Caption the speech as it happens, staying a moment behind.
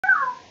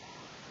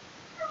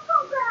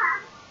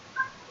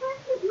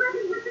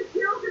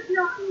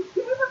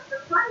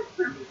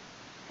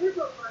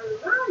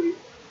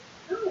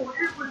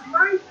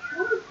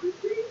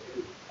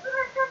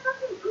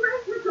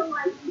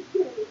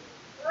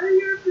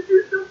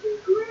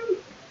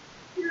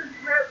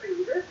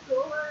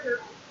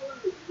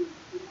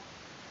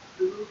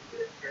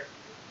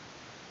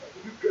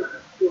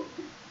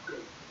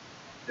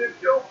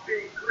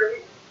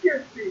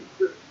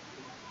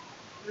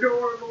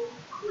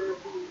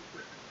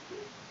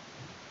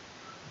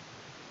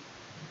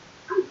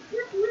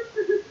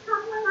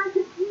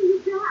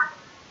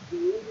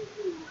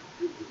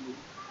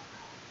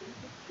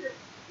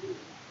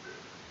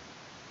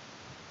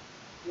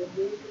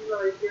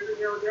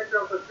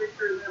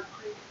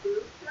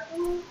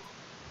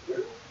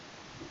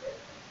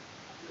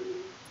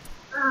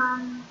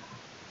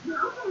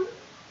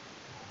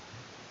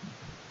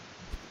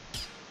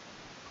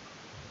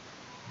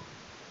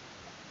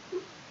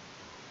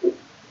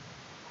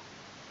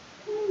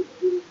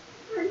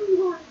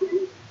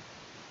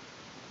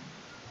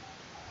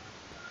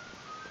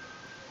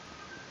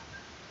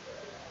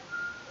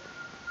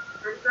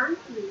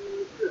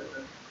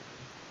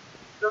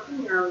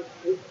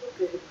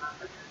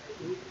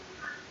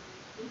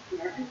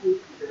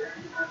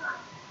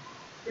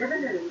Never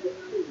known that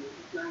food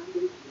is lying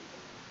in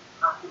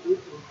after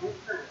eating head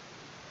first.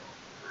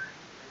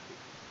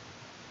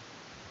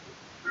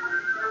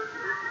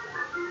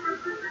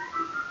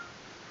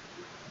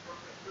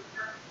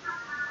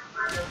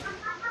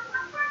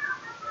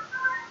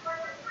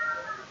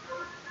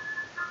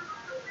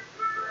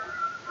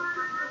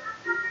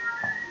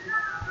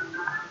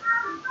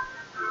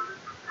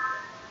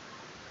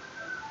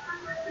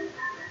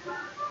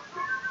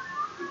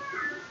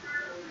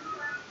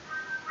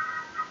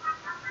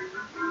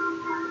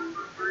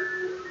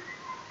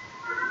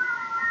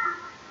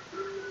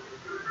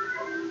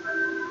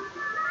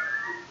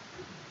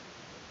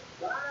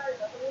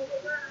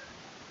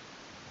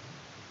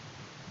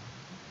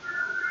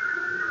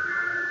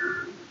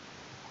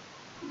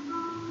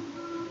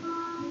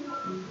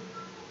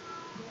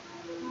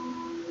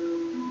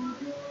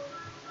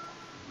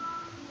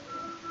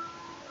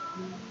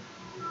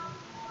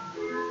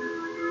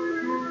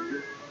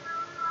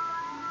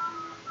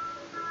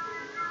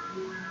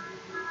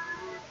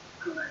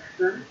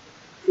 Alexa,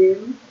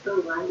 dim the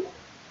light.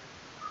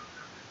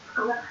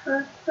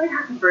 Alexa, say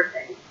happy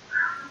birthday.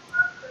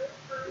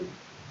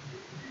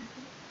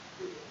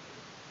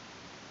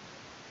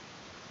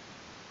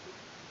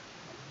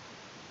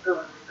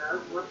 Alexa,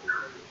 what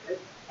time is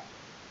it?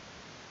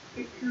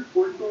 It's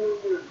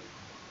 2:14.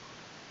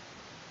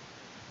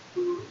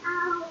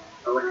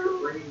 Alexa,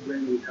 play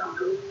Wendy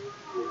Tacos.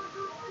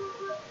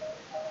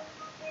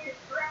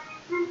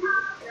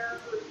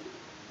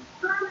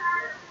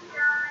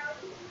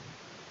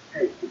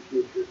 Hey,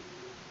 future.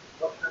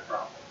 What's the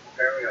problem?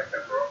 Apparently I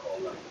kept her up all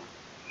night.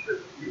 This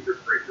future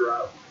freaked her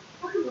out.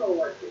 What is all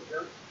that,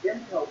 Victor?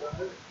 Intel does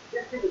it.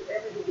 Just think of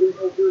everything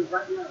Intel's doing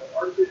right now with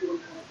artificial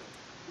intelligence.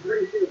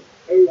 Very soon,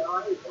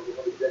 AI is going to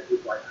help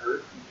executives like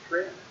her be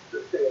trained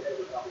to stay ahead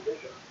of the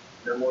competition.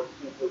 No more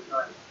sleepless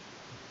nights.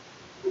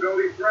 We're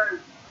going to be friends.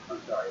 I'm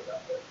sorry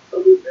about that.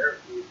 Don't be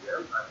embarrassed to be there.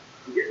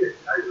 I'm getting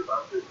excited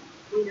about this.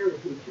 We know the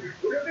future.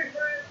 We're going to be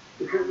friends.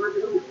 Because we're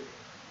doing it.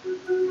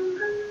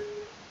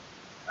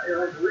 I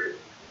agree.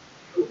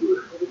 Oh,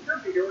 beautiful. The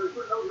turkey goes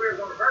put those bears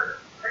on the burger.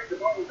 Take the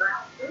bones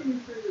out. Then you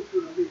send it to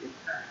the vegan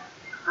pack.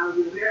 I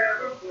will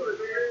never put a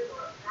bear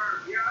on a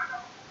burger. Yeah, I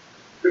know.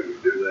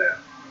 Couldn't do that.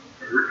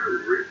 Real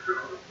rich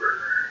on a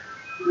burger.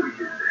 We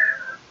did that.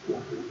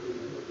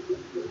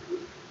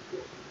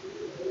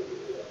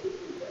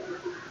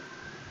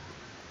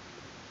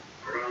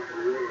 Around the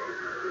world.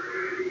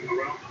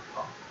 Around the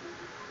clock.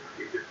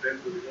 It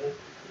depends on the old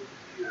people who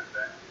see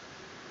that.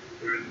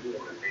 Learn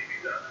more at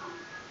Navy.com.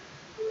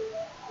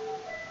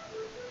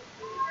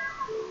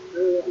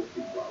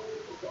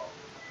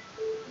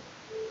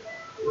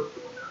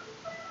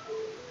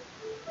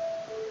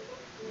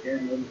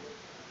 And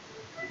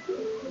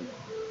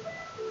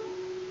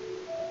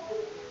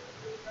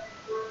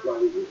while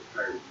he was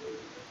tired of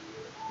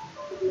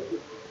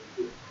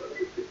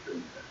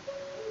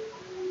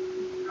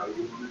how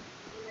you want it,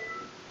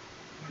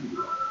 when you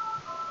want it,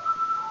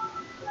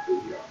 who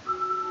you are.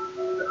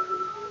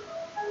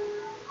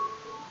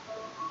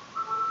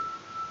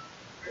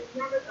 I've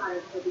never thought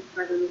of taking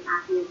struggling with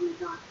acne as an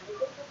adult. I think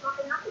that's not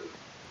enough of it.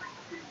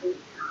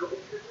 How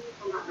it took me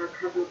from that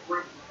recovery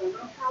point, and I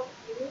tried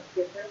to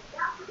different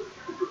stuff. It's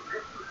kind of a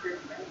prescription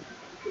for it.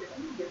 It could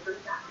only different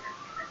factors.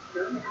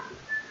 So now,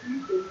 you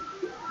think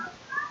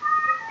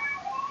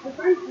the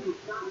fight can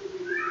stop it.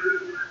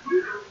 You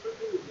have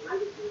something like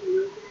legacy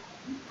movement.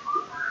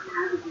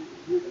 How do you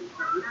use it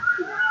for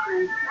nothing?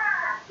 Friends,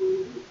 that's what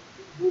you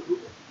do.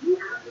 You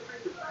have to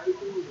bring the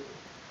legacy movement.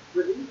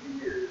 Release the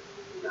nerves,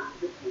 stop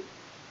the pain.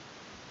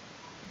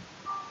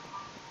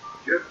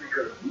 Just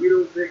because we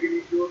don't take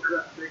any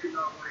shortcuts making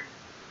our way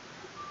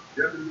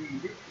doesn't mean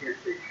you can't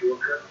take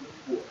shortcuts with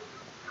sports.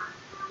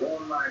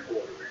 Online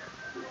ordering.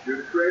 With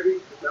sugar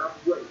cravings without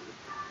waiting.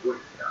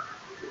 Wait time.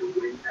 To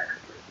win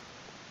expert.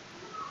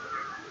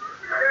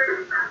 There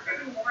is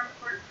nothing more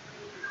important to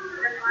me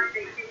than my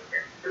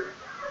vacation. So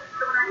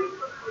when I need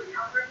to look for a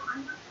hotel room, I'm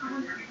not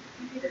someone who's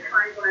easy to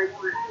find what I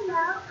want.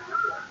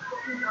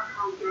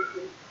 Booking.com gets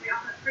it. We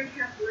offer free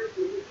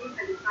cancellation in case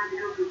I decide to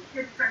go from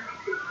kids-friendly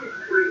to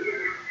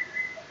kids-free.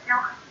 Now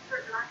I can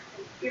start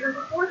relaxing even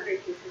before the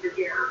vacation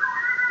begins.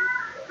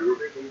 Your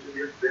vacation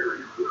is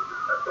very important.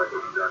 That's why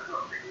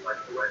Booking.com makes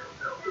finding the right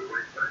hotel the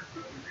right time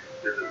for you.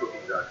 Visit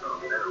Booking.com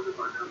now to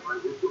find out why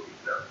your booking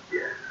does.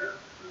 Yeah.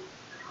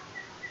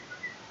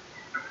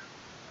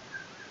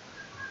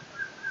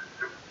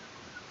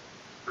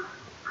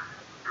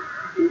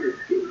 It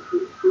escapes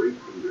with great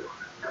deal.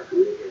 As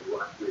we get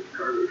Rockbridge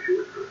cargo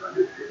shorts for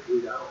under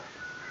 $50.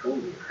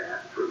 Only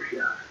fast per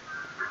shot.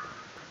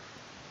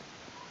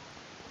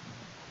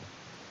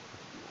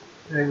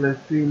 Hey,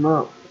 let's team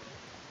up.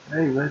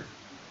 Hey, let's.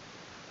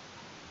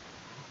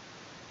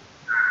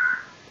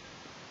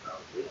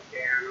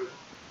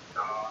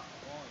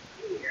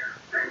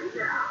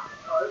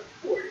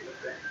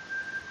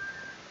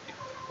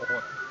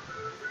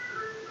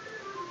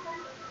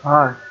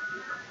 Hi.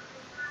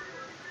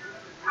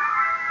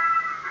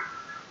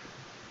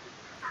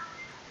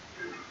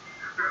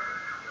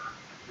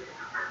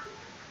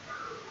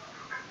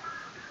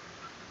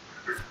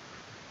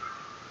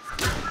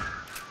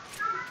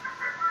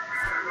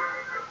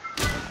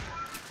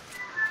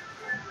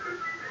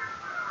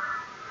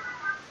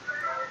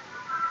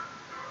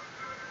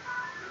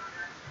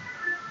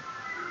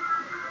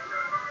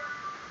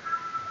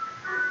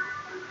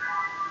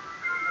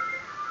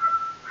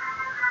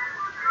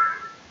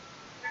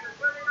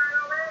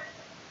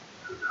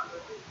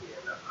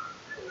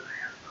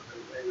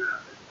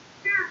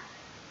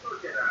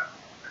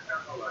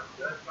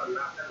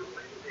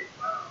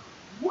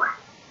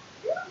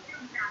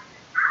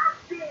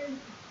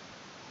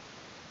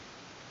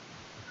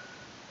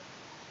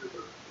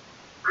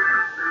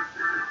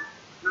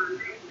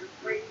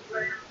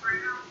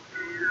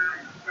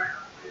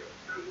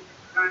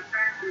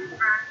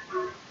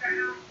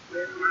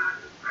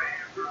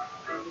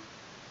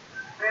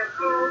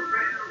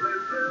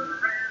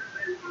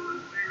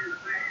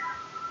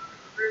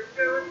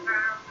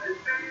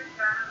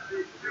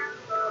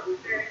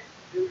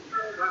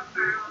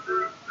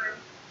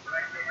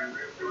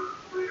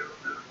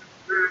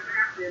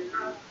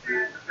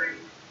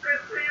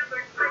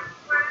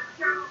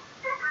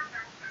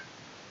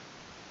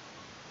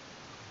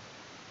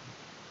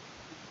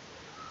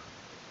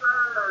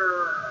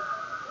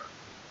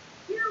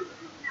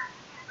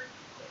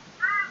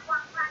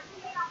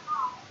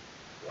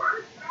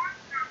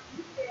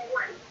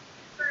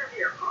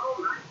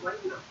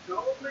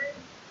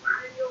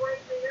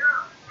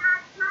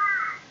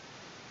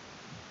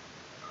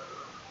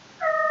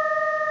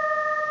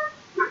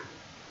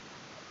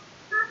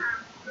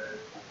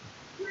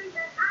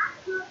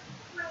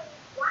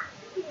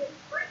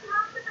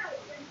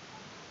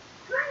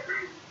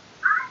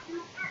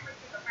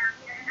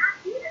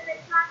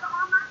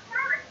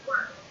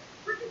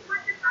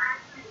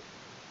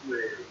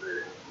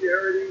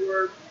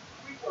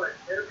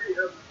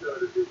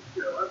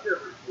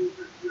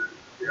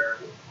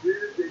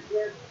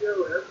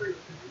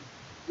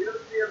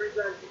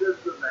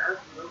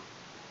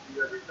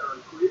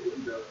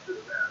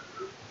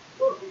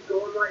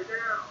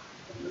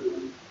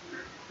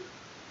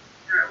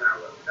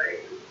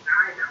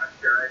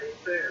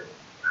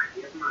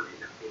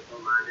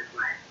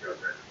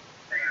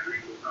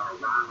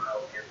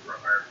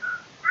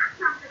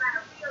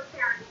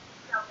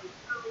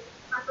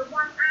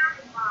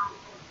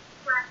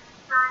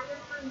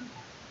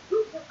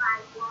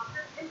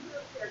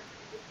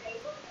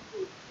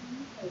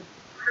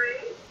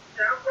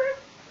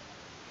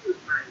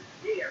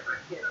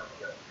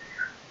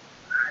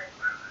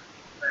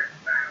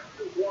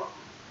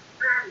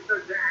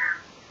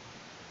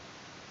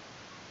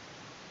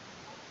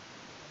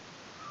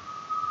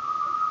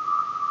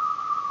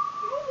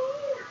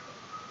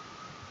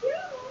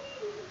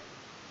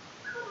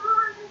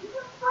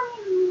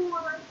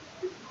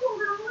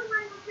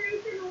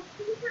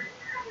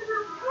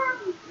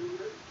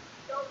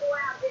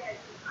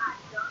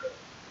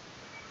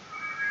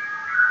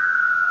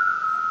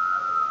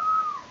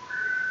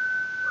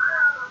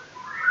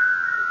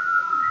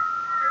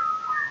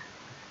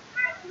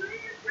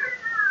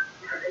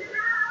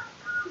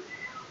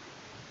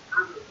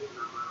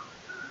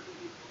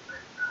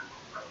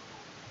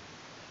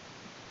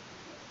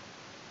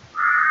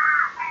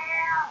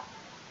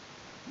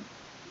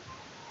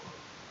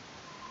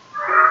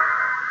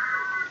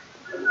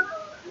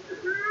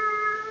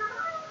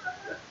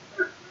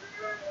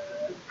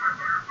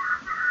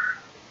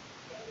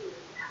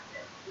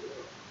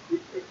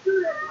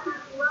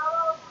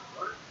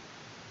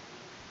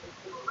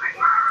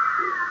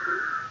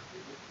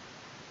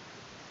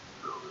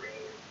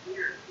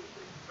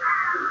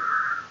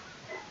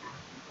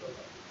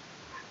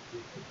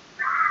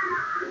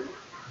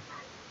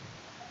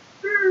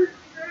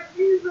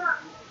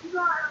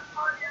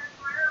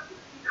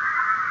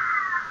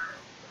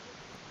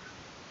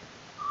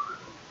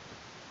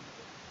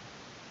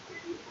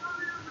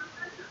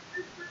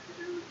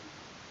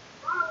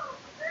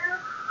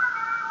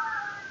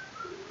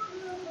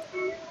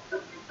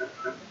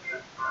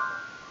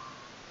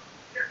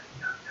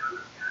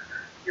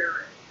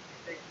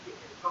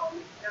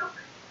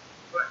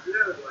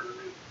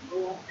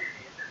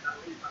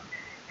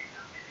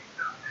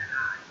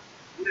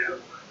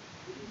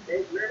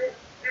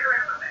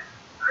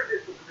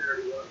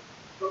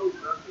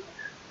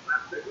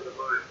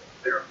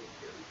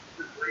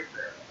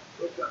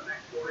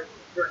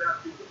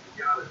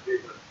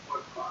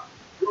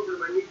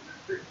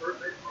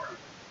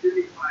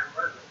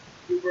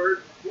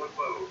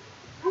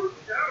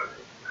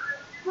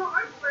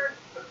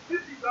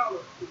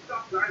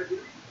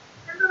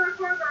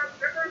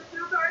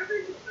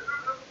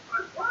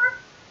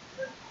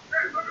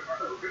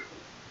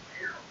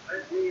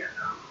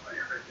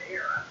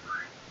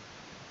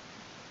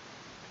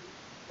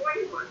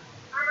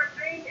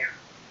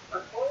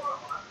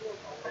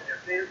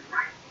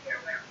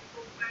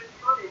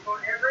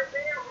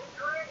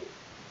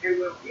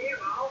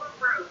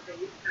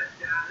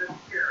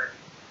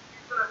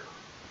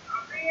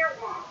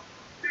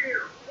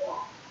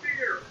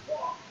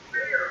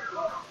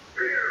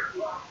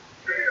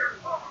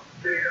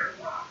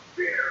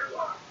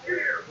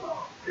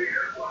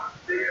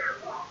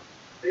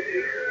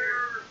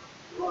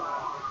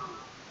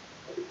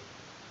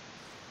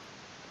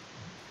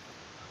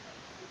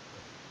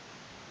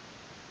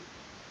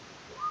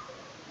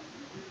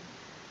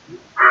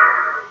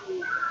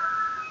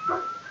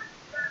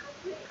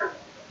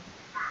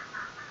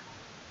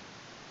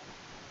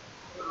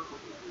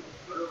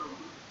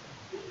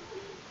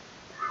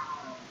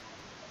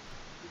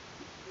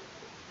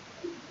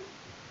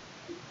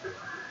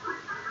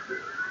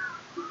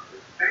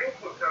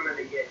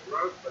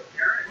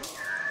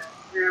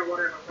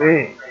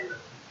 Dang.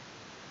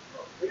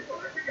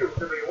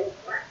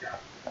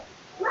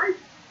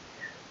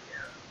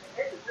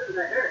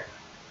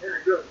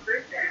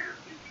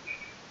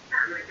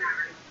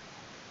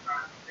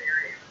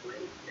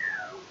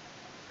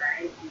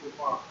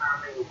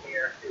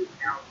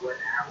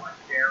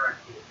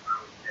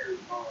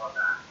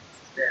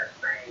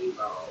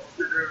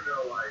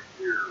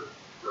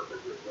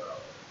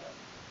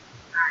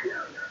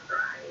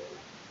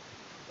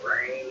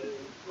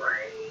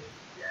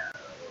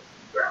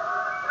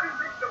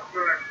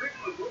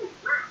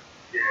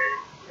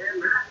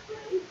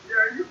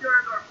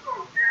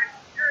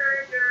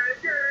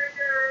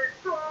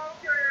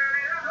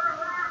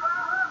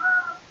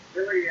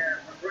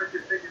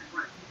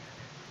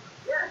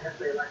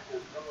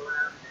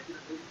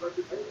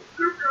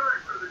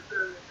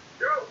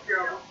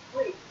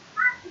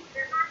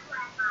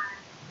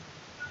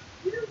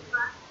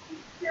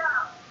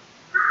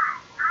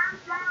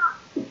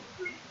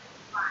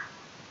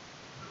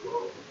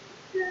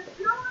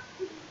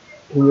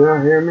 Can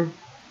y'all hear me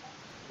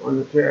on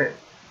the chat?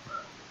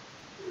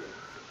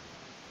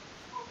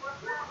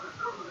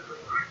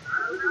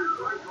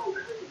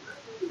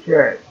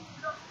 Chat.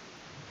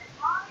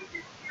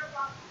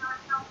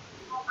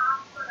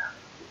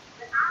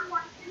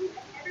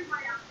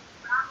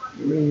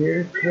 Let me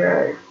hear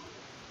chat.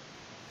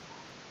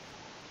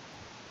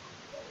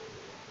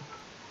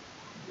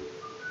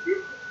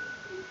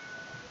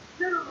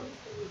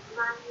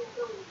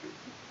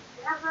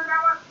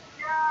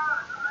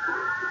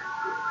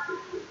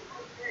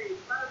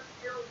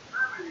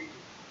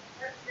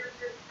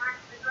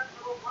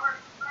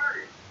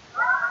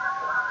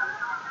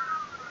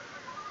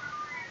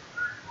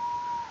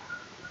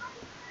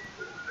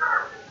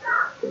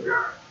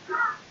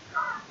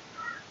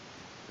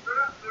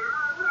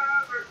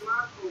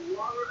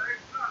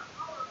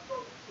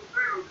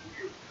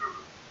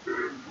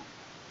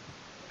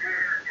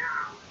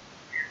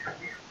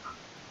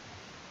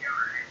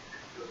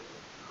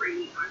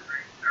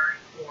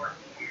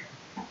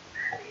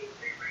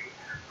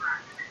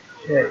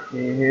 Shit, can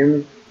you hear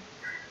me?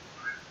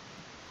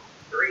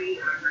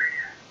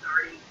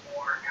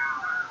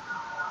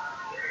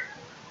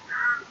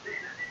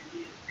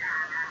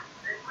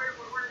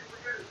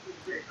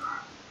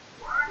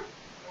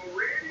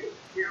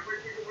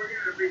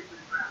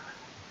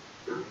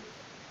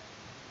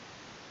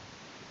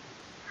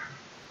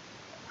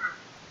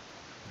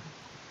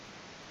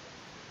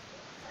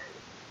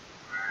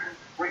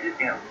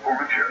 Rated M for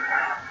mature.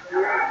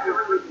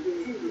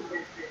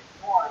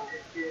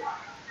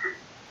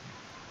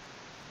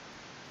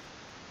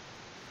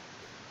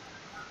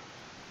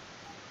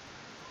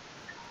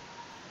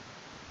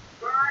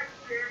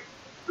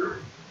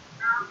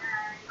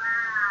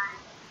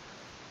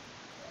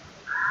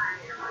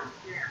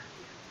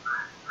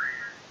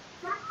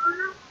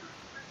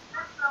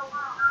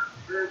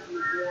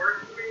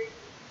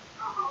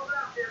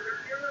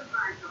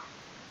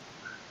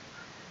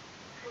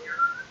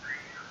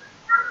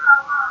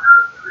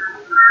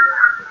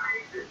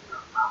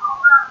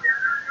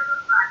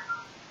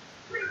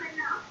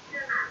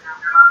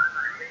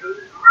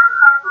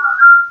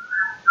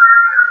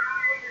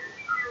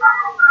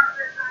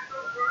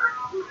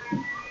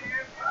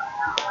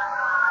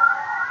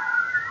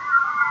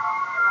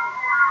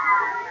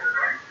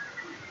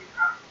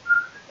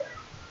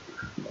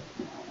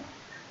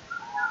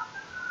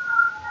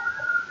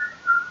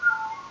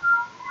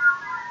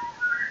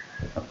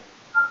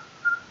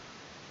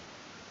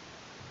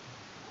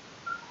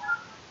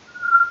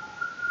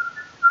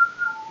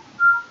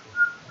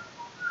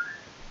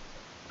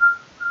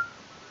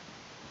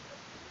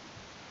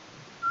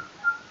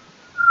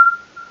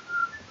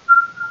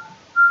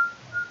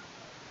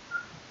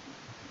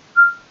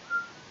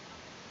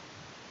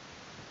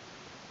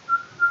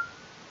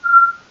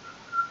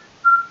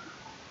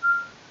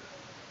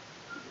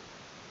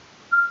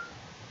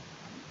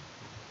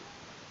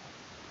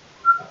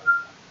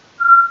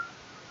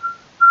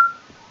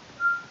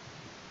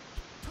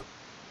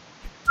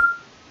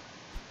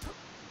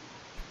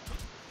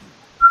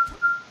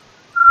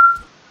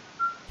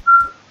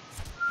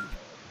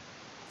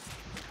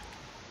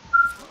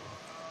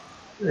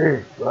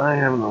 Hey, so I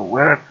have no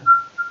weapon.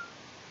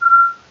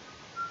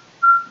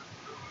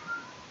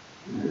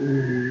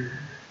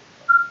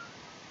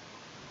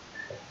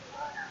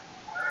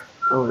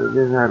 Oh, they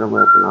just had a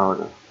weapon. I would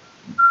have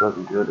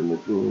fucking killed him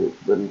in 2 hits,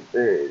 but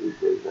instead, he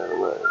just had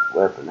a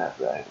weapon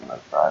after I hit him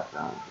like 5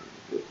 times.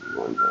 This is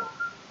one go.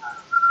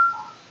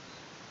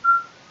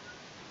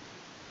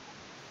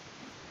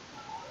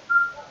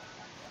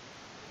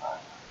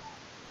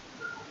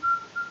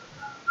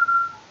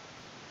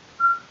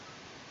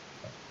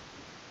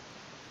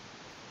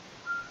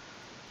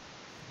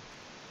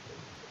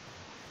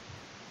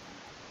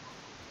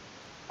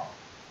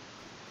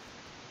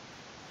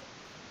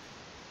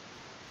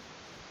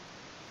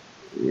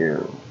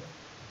 Yeah.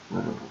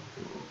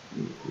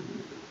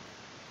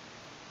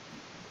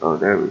 Oh,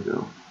 there we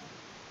go.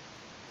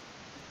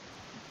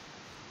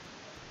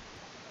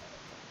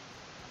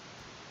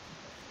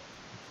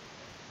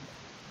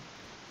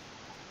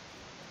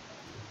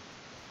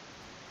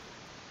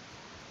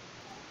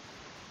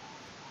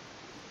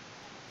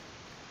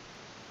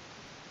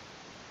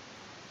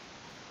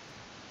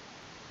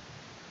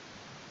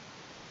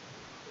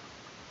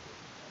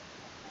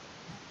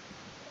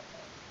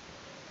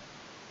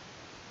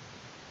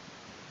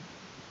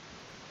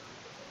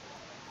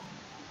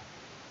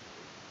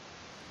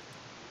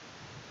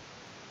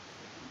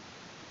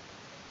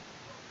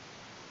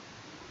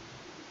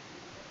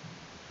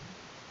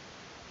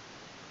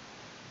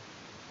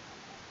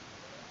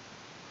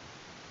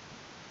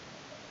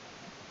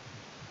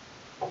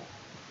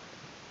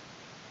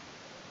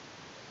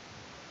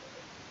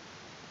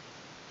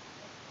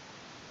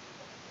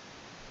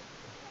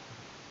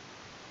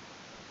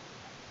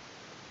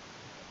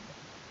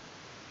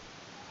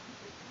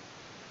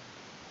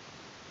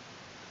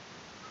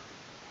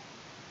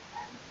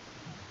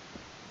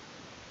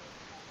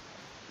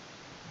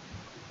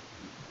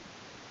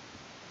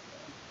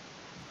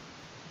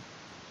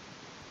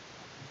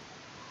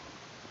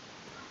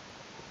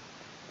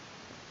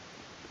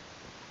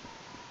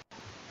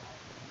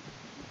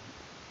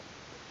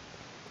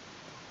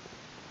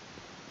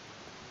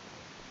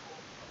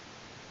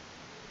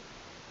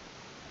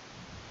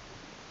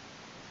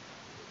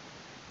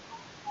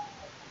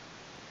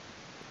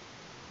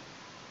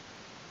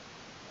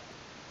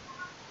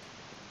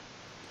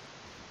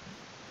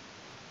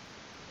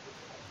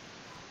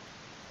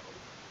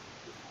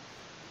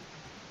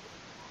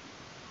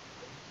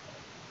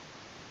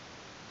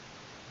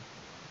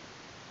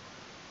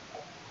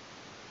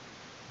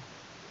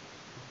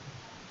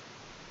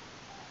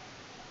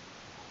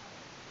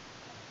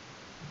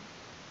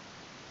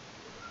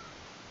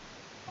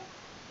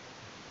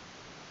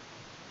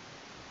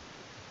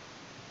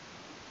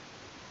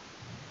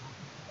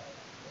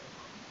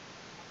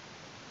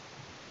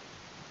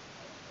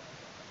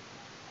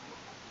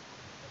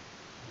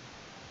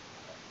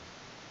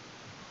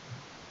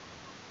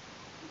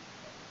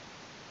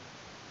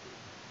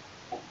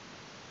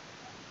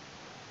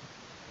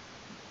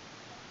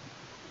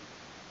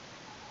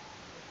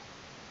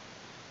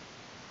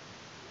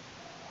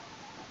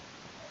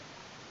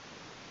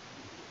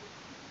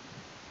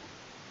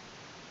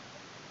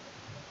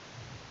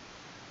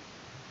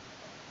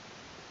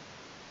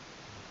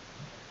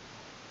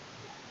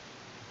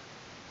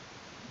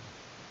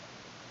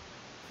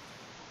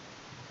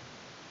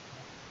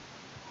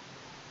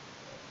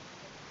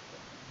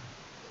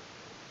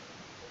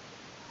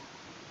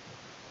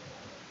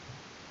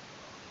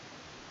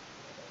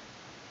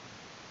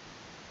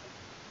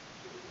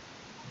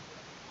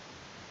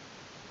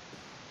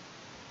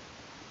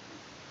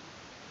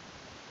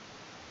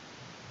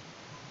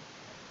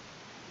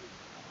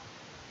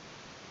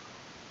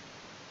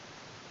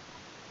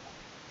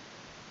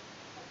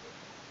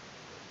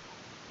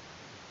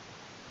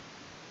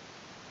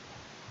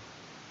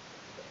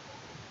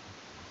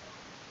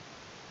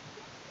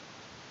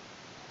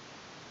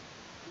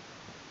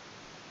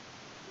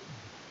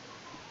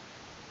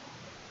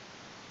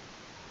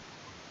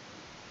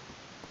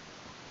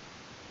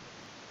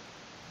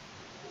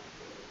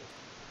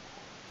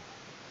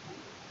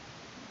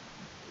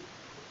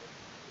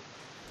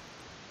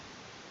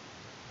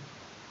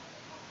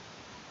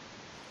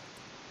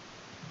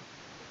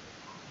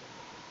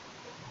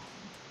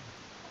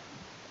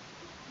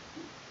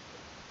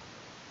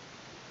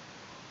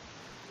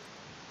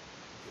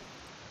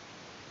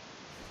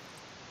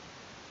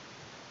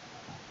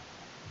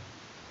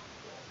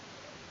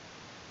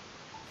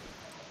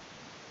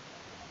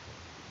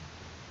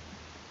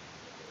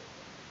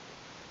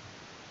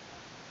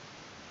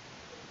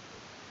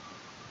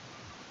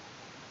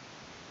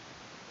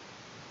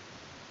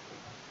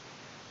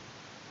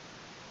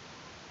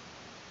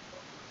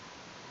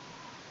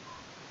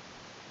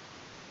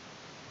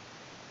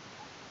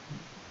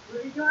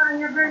 you doing on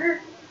your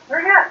burger?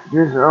 Hurry up.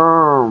 Just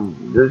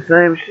the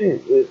same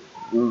shit. Just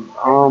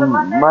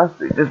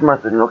mustard. Just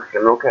mustard.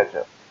 No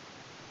ketchup.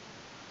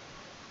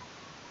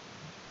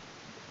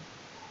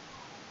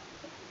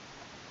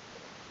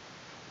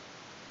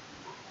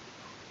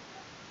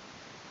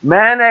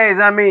 Mayonnaise.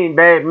 I mean,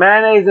 babe.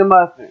 Mayonnaise and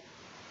mustard.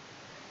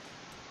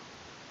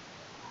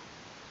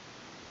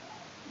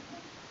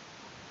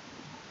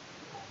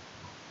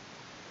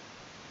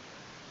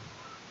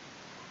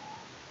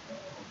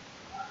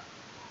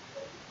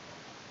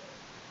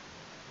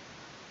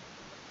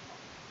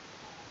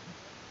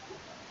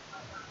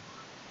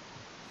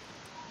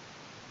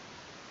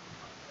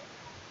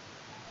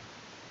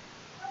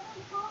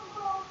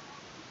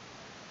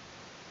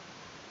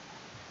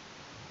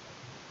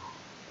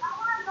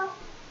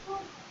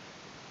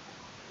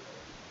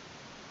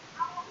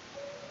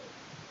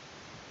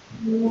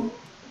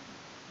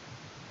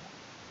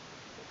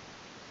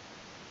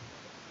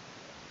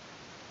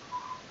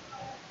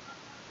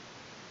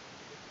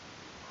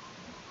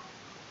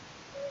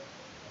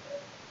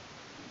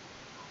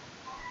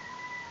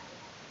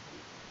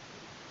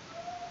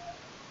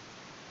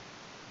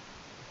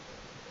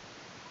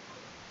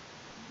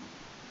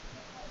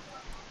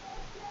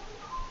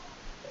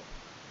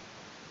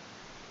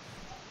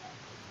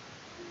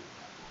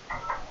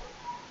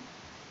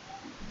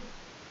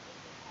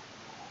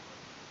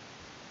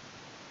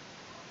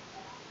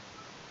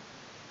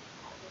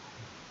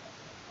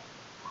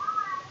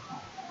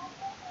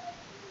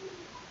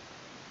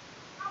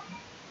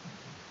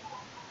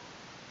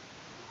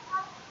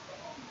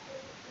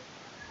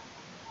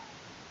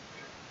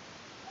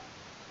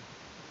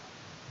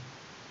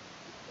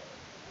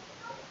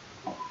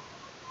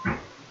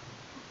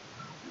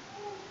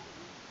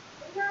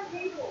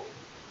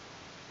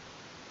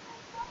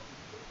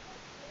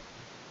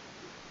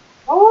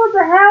 Hold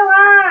the hell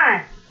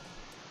on!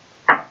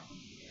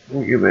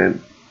 Thank you,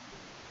 babe.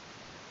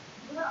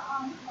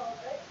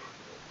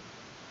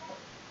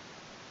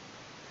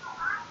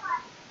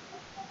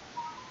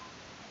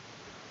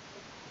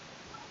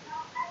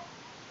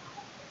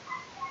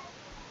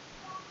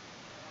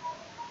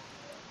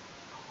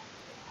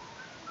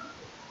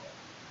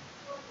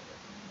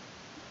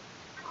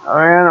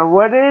 Ariana,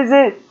 what is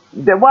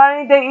it? Why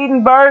ain't they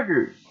eating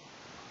burgers?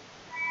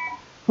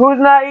 Who's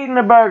not eating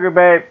a burger,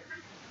 babe?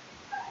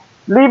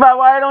 Levi,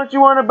 why don't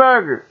you want a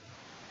burger?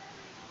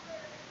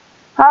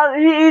 How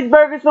he eats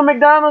burgers from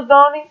McDonald's,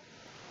 don't he?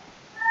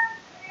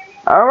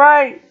 All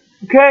right,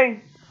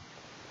 okay,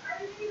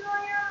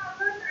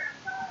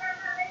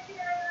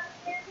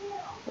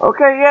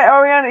 okay, yeah,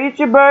 Ariana, eat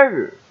your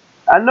burger.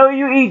 I know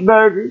you eat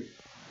burgers,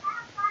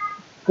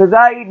 cause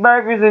I eat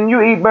burgers and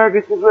you eat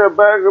burgers, cause we're a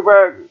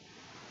burger.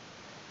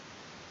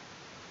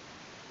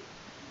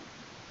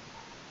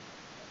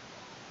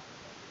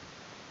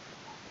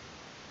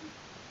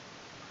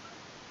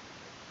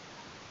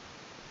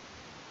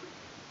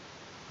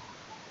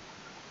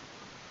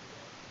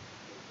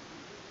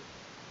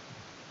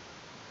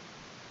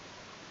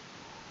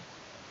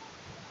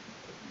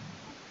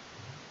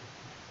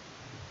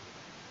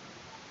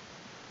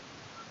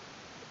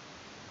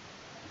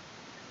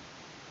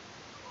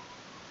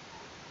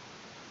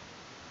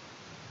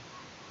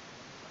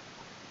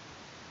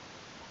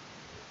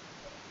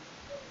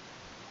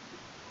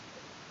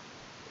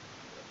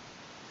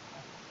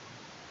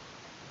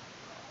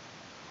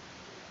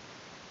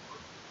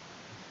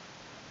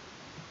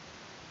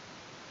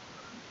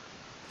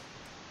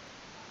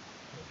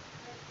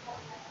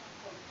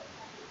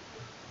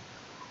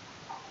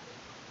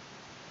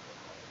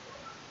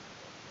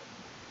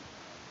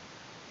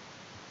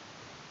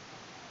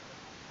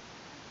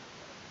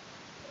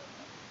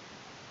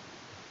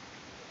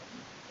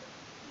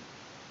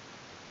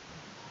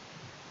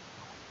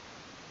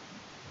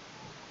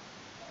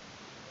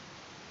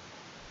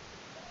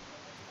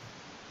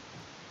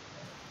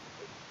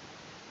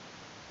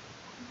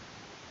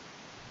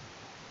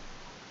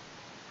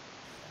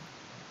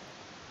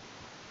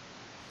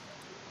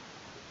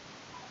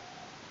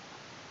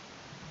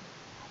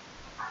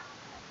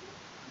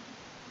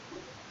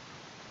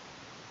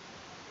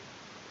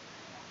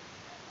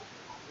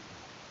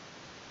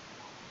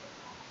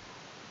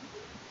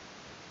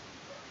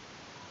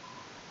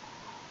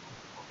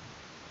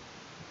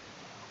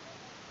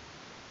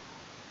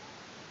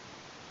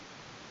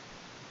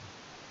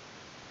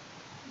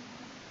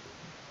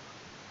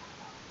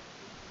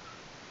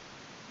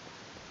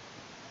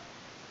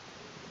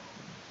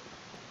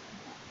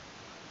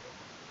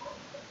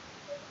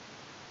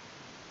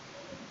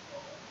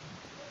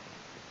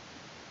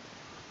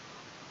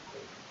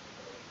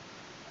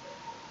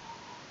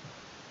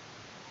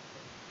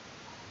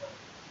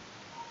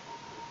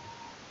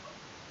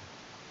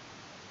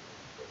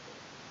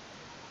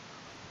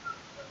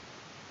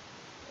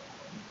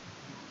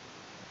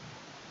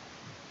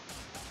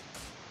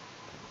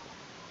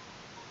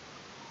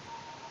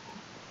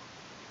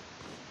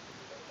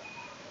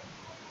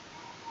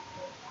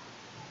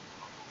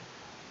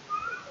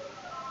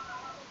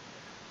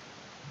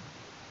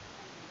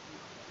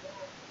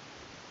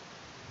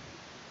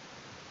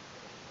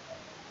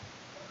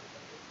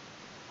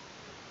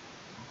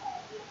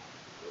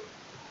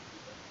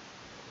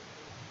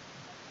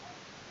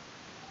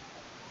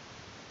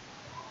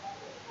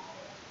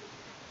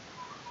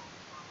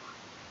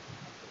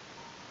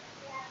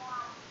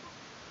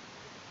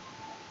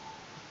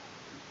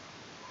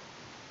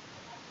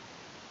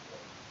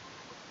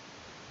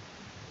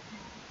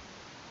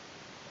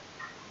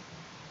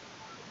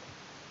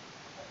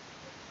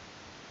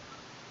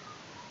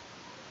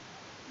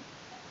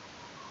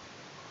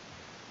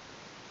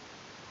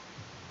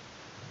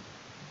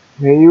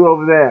 Hey, you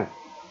over there.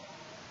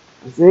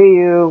 I see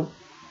you.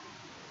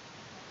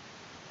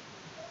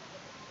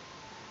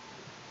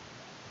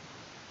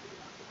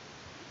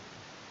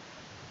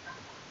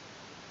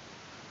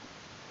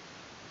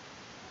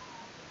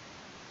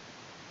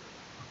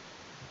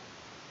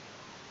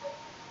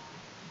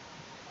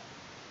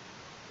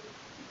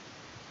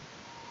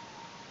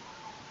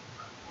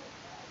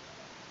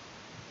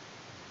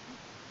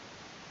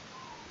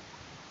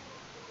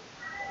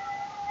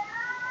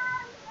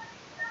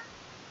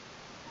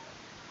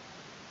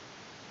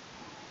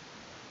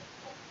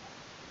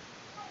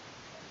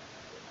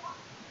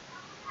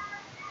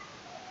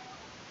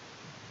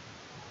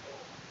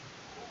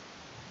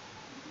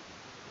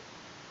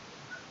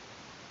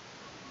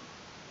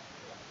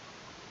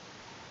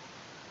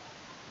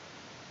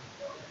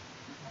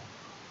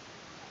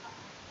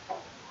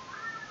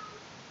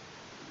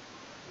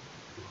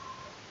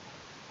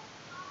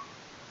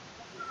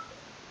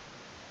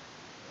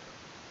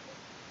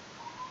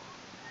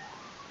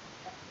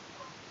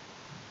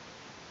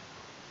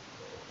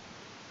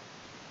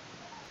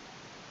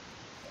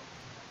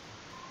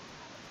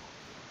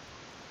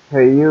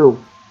 Hey,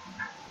 you.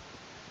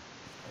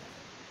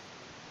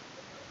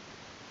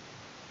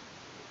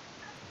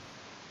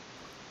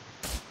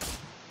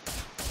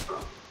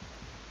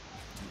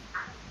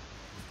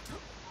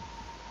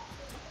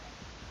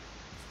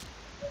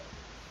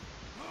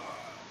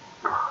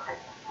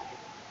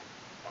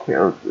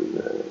 Counselor,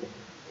 man.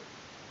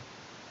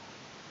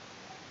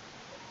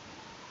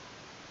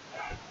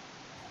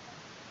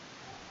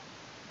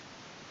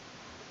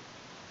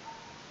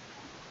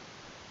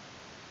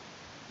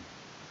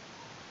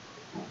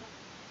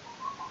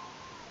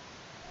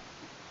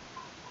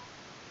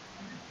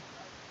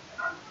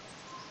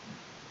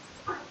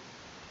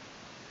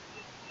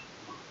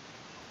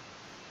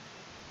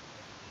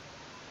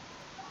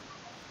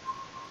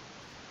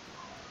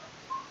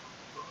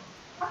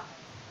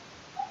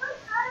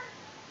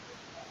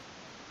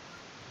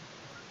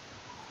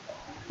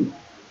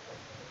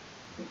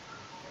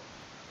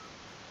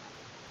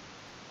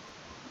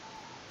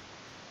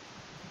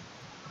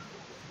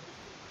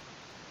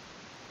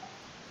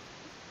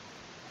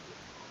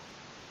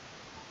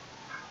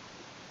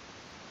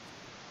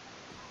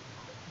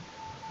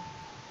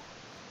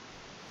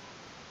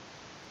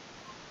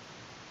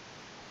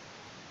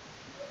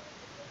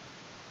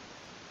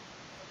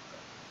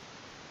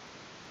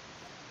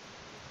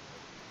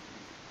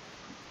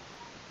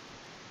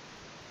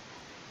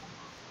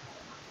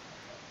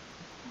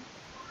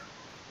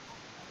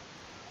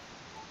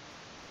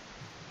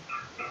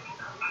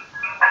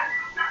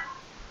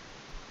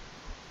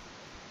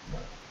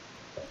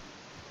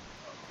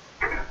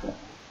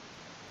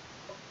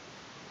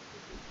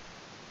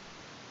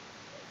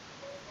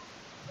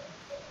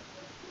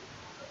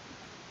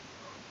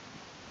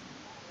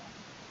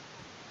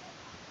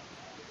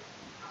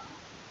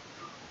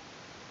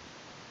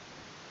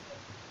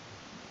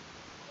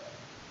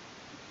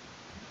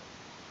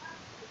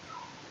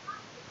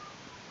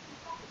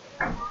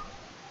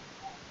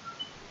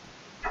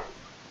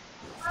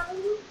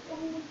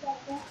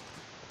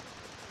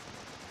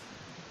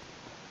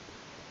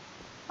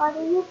 What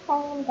are you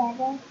playing,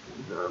 Dada?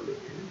 Zombie.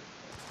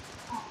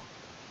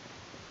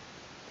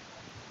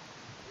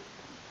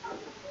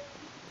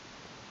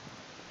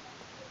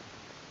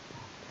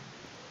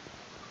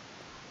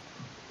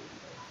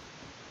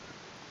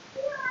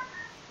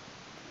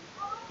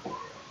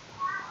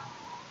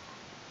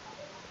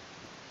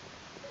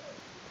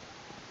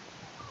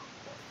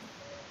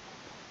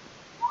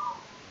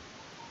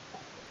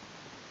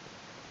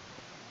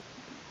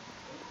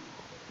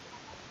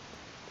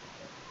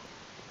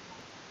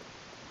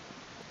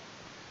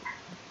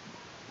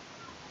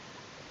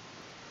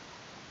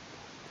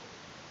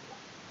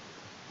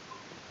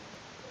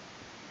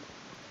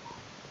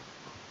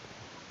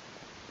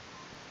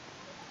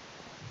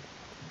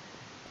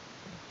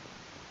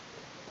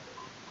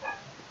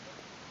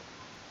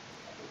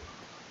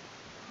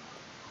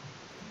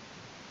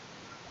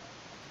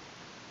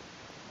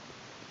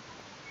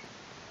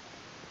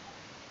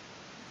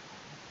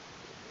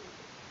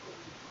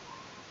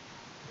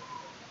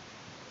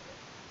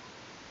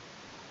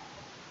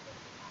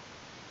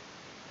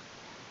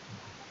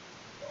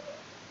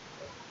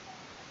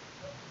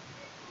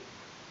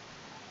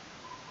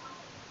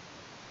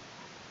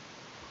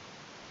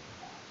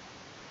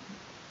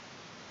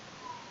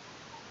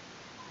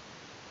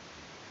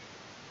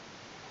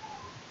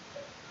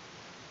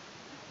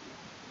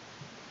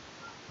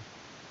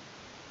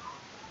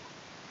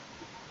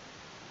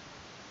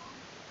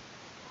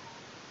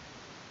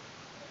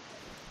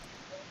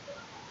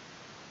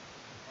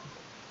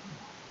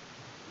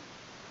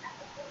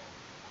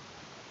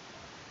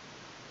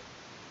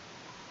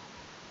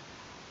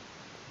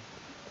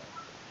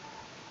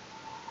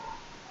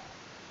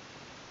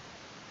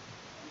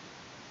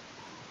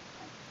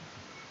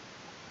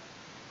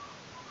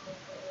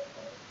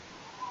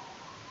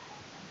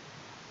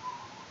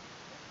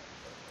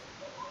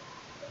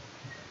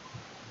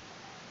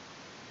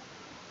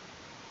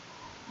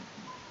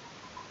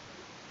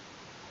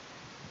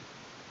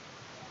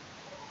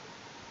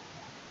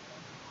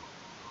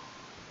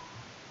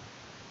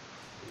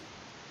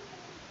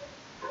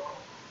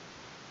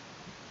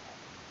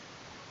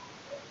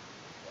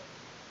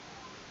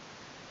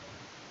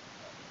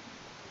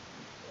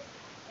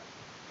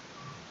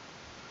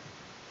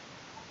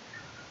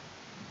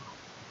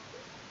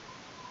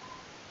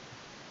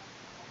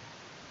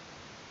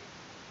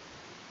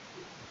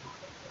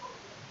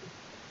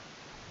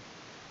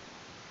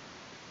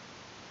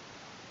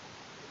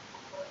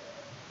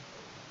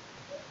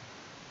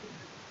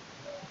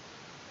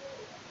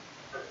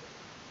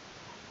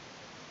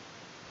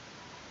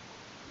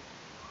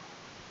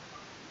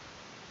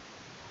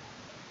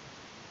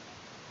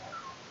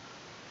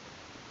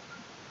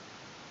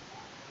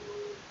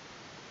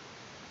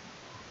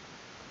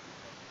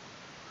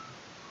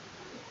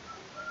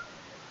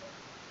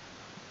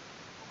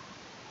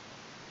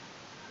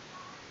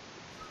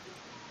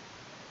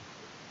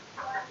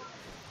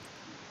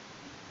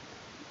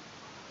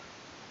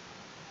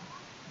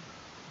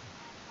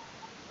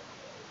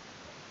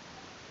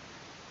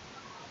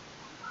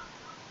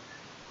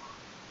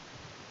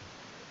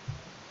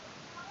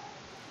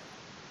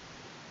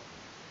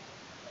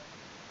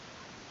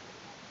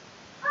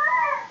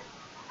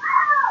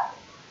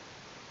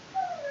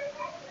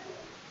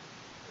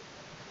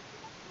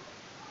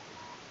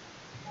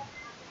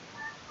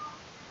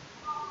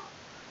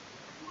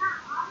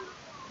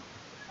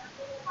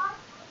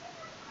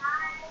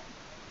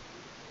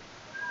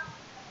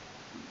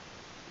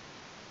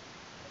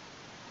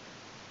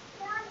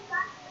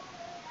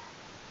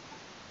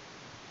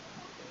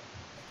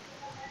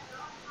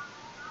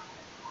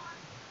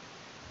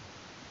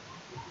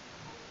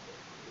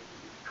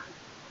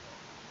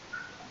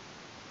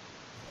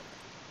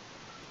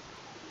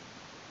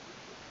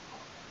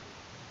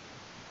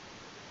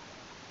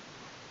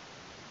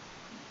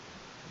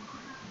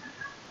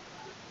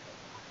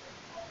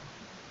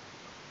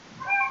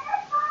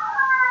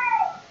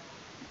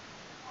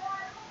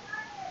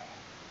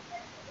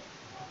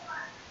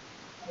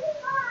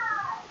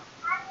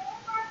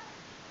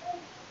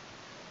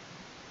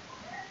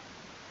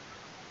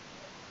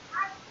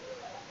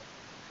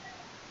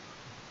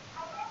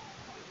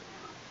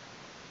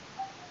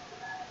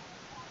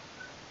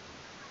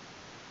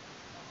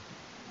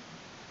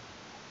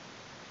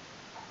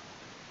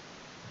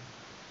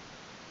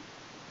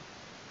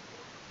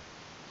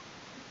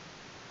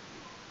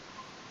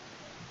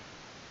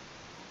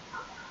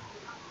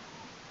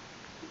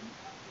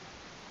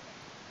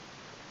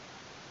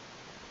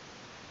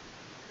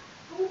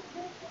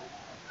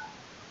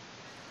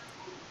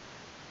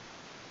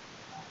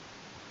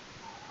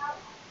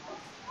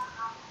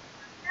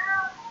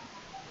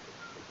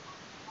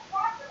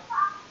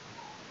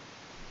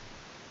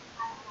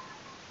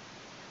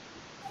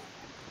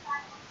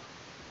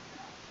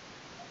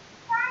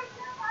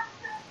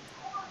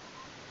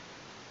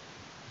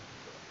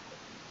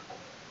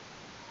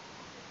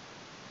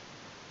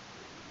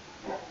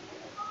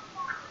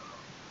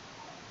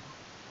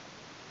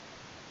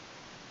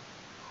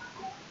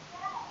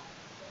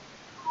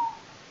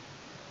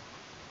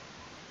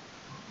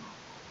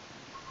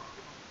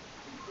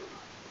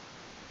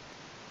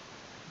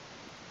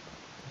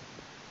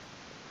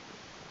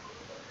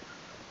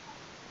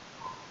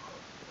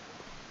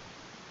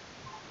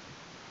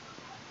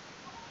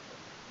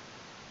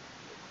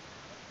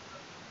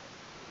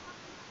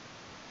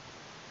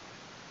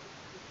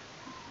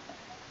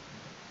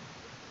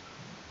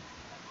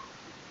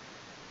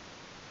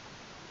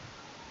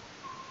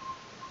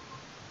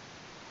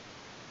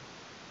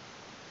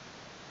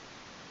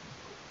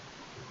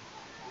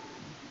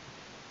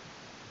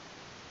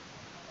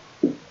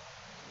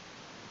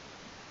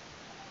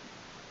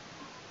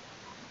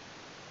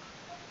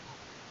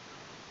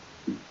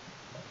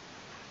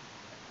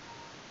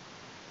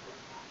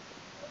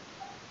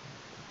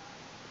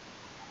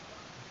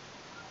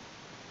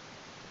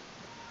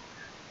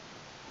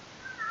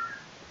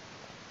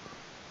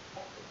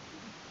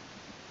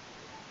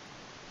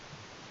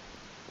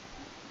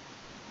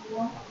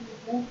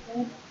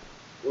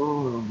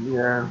 Oh,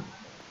 yeah.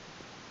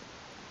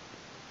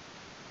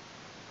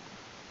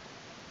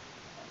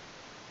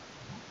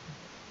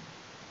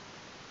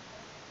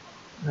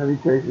 Have you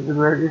tasted the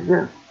burgers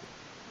yet?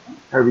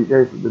 Have you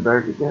tasted the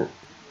burgers yet?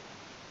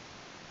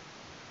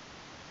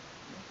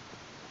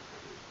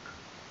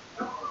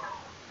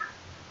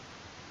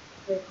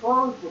 They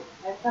closed it.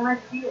 Next time I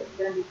see it, it's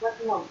gonna be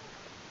such a moment.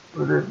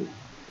 What is it?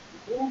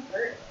 Yeah,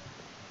 sure.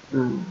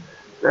 Mm.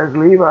 That's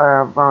Levi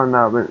I found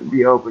out but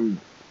be open.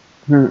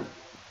 Hmm.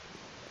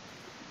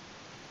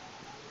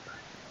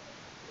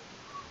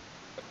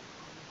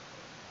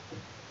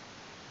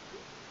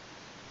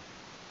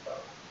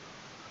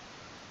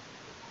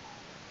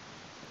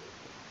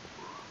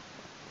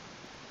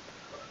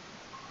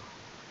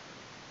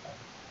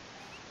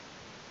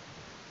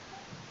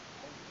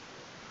 Holy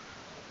shit.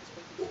 This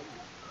place is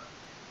huge.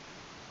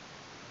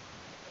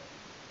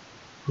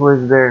 Who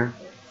is there?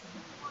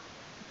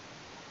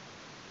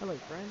 Hello,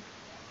 friend.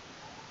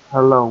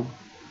 Hello.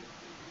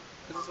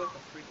 This is like a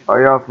freaking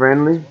Are y'all military base.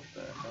 friendly? What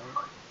the hell?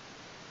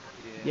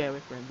 Yeah. Yeah, we're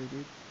friendly,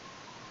 dude.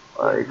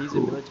 Yeah, Alright, these are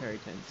cool. military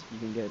tents. You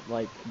can get,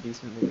 like, a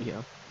decent loot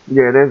here.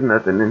 Yeah, there's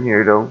nothing in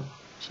here though.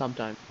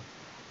 Sometimes.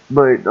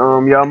 But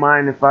Yeah, but y'all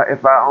mind if I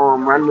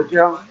Could run you with make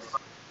y'all? these?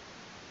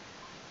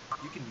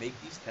 You can make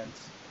these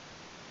tents?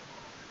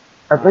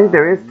 I think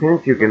there is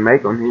tents you can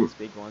make not on here. these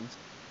big ones.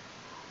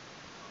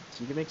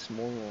 So you can make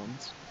smaller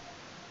ones.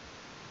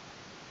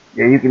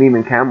 Yeah, you can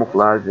even Oh, that's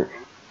camouflage cool. it.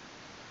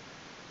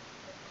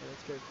 Yeah,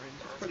 let's go, friend.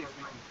 That's pretty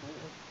freaking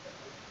cool.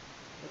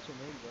 What's your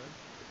name,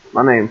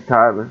 bro? My name's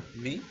Tyler.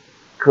 Me?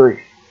 Kush.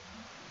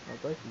 Oh,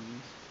 both of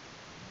yous.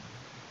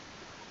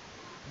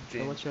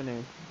 So what's James. your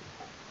name?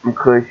 I'm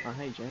Kush. Oh,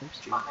 hey, James.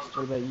 James.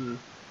 What about you?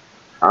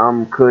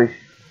 I'm Kush.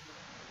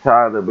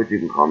 Tyler, but you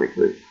can call me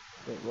Kush.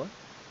 Wait, what?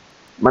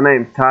 My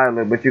name's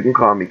Tyler, but you can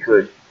call me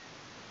Kush.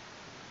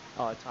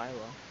 Oh, Tyler.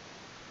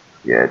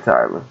 Yeah,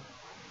 Tyler.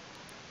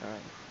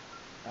 Alright.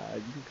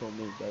 You can call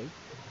me Dave.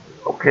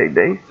 Okay,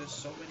 Dave. There's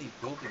so many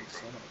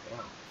buildings. Oh my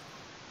god.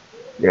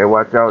 Yeah,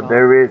 watch out.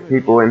 There is Come over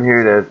people here. in Let's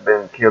here see. that's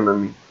been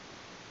killing me.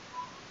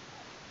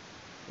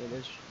 Yeah,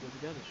 there's a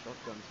guy with a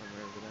shotgun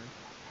somewhere over there.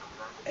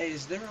 Hey,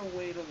 is there a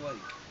way to,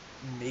 like,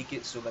 make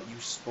it so that you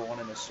spawn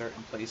in a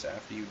certain place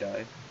after you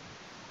die?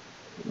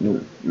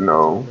 Nope. It's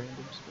all No.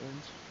 random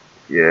spawns.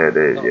 Yeah, it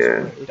is, Oh, so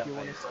when yeah. you But if you die,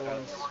 want to it's kind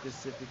spawn of like...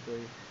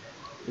 specifically,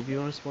 if you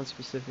want to spawn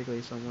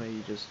specifically somewhere,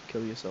 you just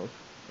kill yourself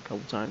a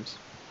couple times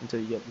until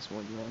you get this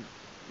one you want.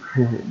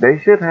 They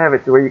should have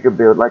it to where you could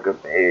build like a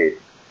bed.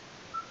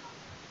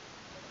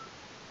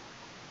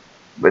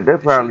 But they'll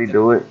They should have probably did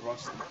it do like it.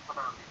 Rust.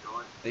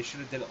 They should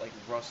have did it like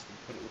Rust and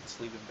put it with the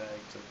sleeping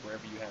bags, like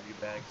wherever you have your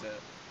bags at.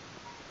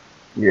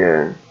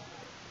 Yeah.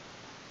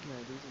 No,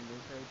 these are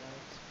military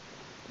barracks.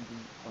 You can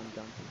find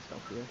guns and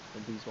stuff here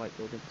in these white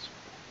buildings.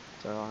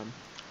 So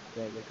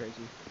yeah, go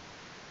crazy.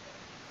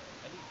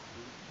 I need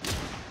food.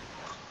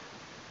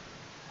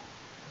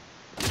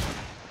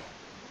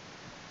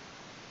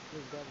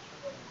 There's a guy with a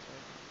shotgun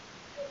outside.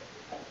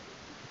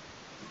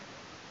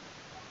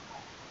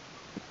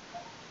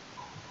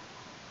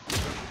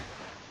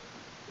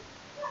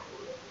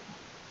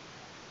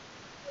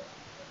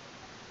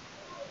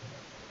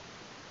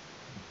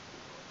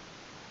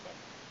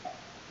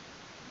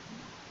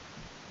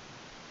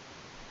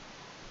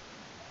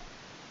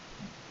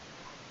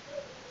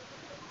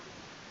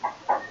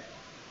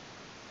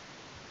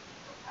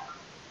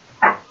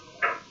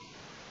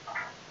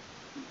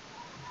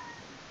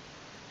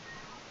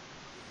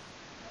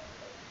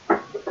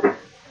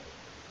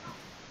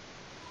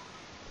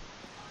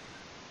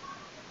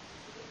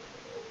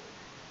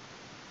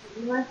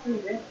 You like some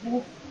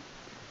biscuits?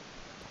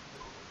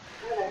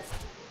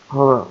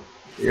 Hold up.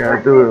 Yeah,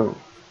 I do though.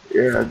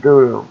 Yeah, I do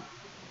though.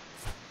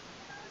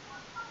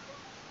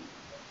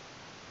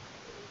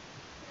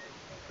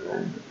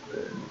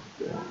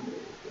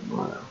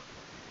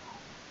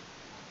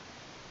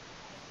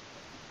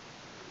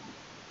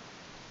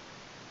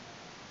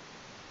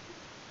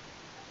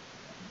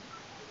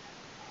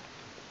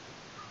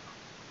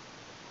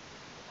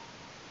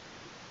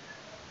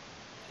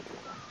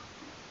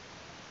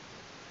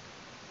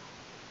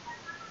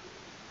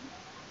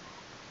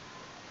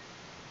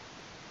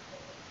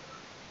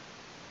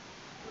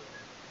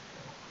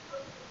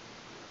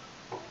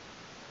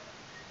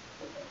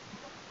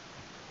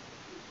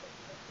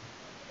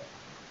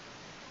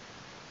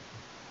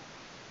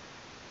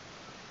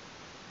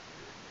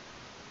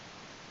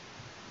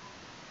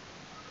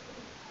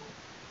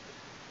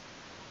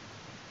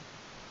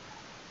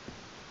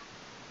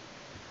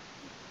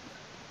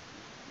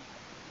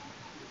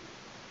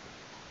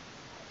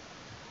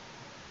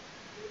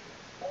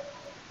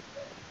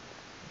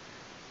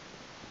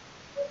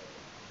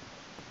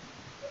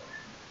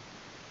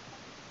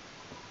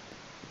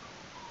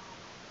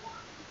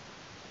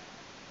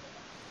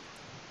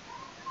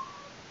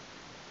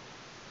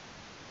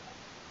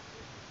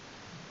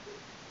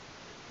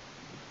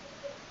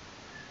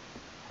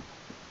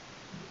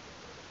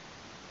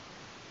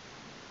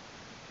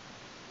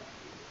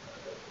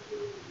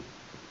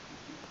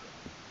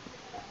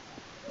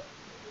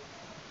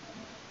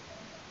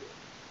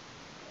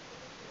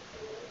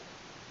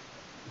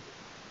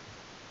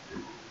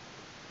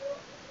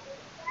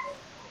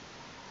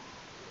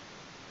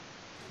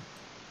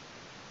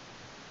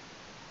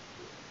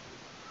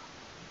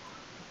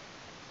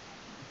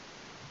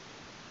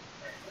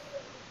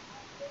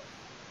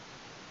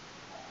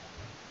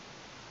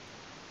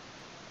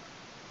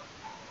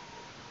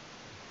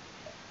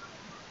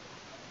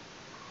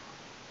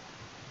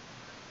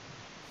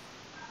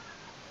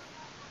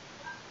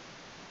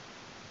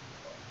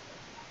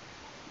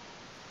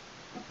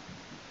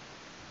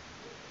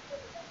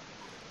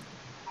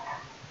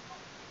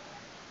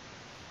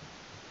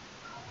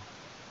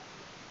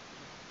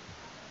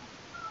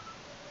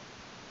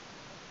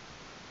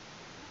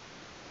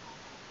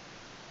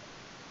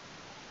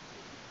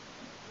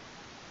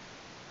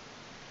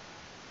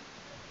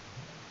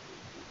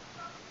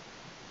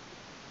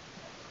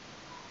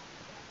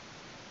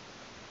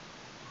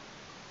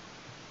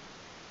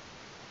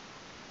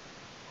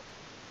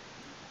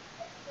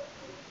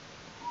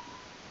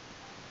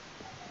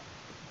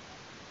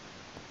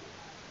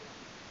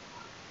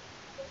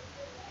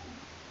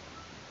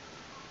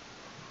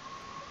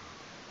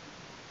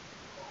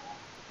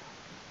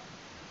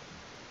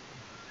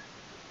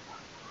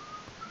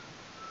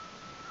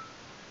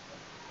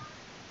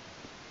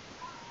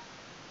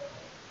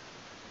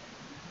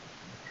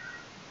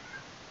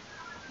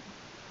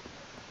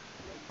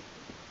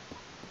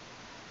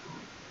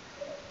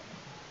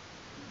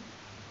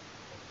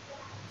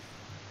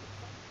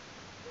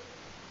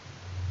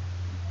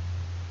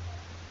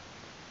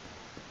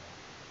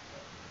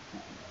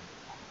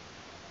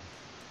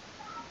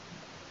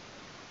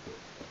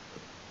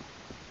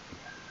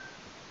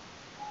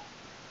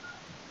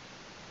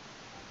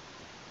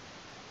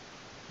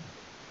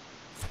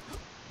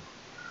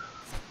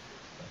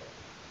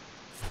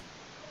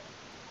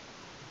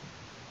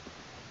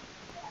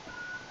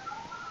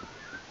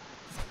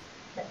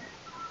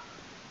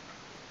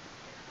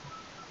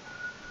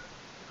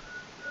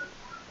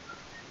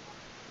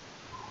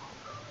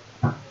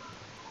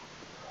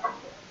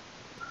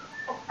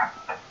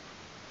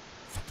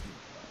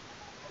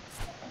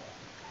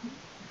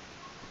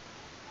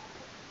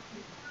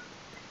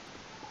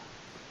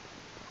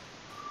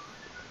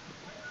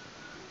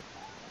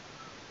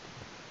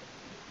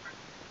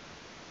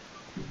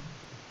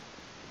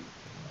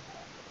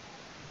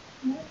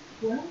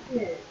 What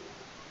is?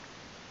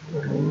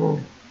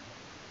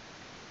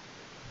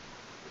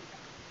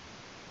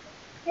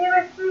 Hey,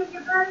 let's take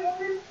your body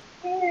in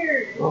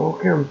here.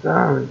 Okay, I'm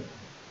sorry.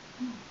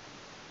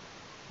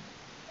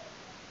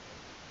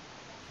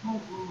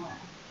 Oh, boy.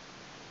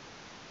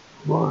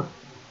 What?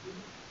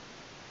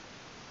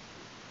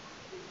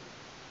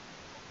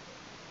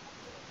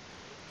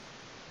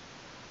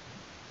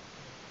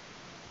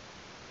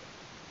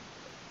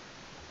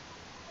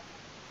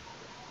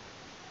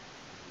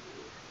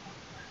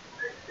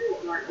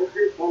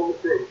 Okay, follow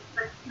through.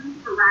 But you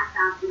harassed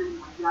after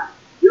anyone does.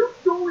 You've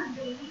stolen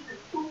babies and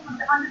stolen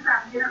the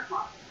underground dinner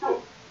club.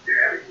 Oh,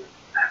 Daddy,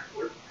 that's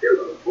what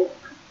killers for.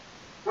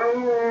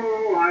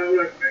 Oh, I'll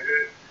admit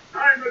it.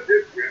 I'm a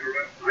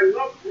degenerate. I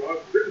love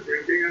drugs and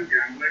drinking and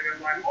gambling,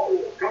 and my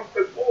moral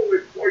compass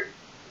always points.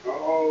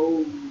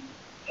 Oh.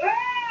 Yeah!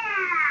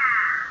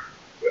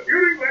 But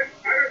anyway,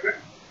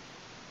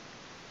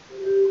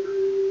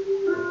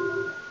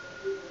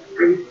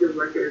 I used to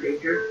work at a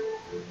daycare.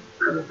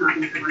 I was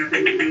talking to one of the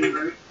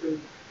neighbors,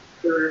 and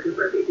they were looking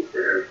for a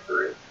babysitter, so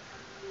I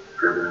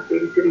got a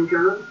babysitting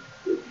job.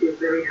 And she's a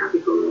very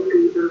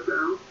happy-go-lucky little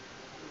girl.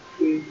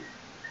 She's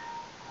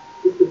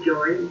just a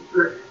joy,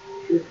 but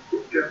she's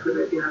just stressed with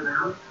it behind the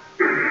house.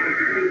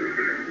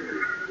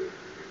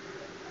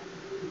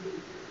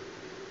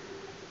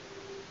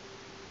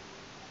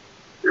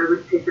 I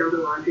would take down the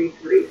laundry to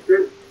the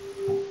basement.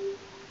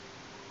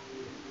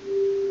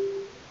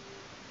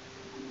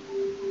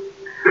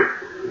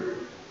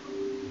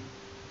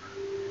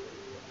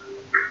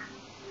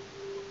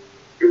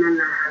 And then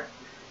I had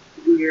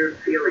this weird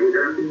feeling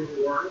that I'm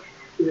being watched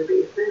in the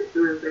basement,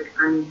 and I was like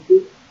uneasy.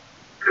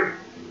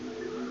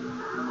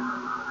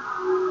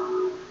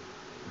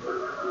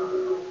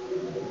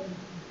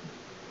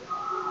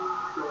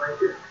 So I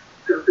just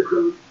dumped the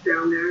clothes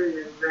down there and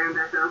then ran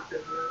back up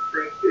and was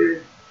like,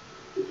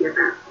 you get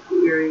that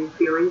eerie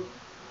feeling?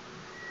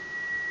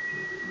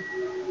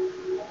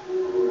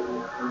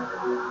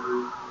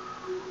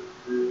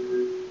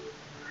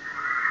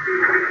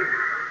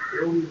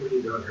 Naomi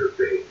leaned on her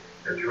face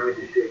and tried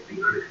to shake the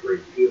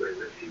unexplained feeling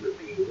that she was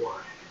being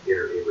watched in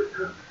her neighbor's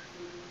house.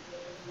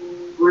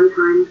 One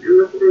time, it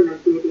must have been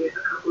like maybe a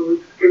couple of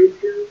weeks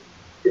into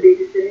the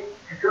babysitting,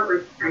 I felt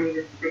like I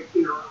needed to take,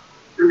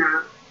 a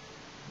nap.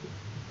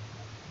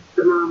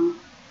 The mom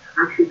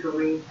actually told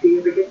me, if you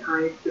ever get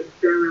tired, just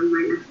sit around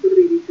right next to the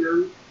baby's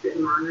room, just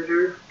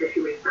monitor if she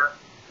wakes up.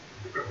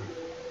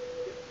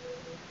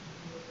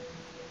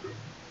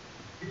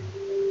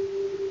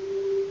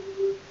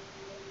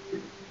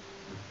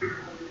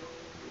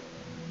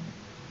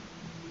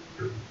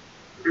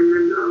 And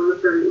then all of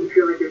a sudden, you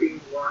feel like you're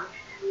being watched.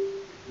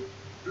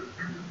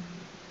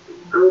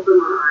 I opened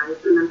my eyes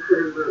and then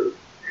couldn't move.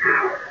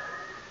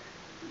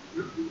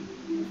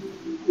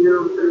 And then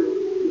all of a sudden,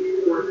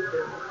 you squat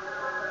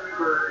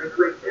it's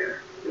right there.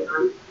 Like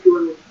on two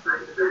on each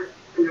side of the bed.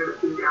 And they're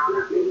looking down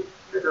at me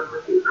as I'm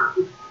looking up.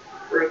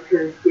 But I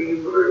couldn't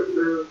scream or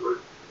move or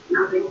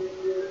nothing.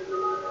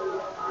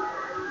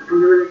 And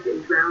they were like in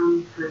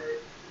brown kind of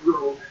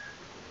robes.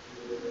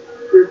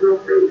 There's no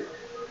face.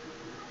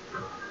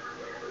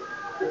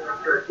 There's no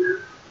darkness.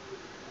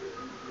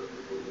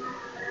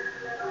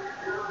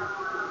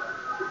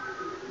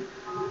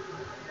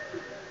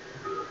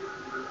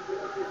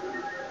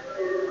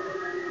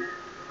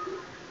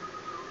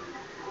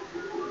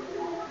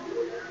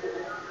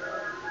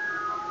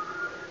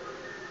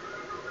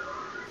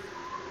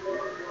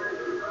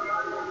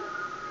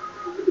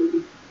 The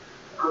baby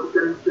all of a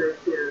sudden started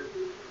to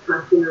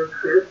bust into a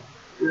crib.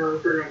 And all of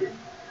a sudden I just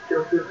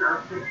jumped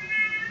up.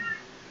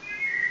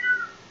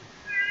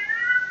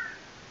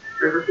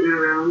 I'm looking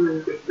around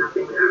and there's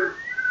nothing there.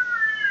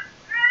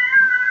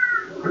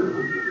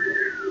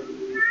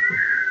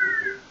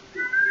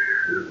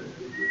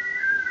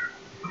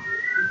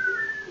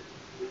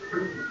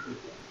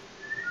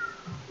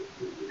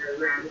 I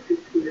ran to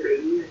see the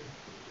baby and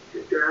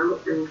took her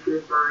out and she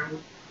was fine.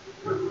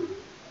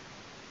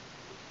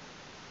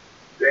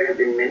 There have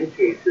been many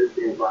cases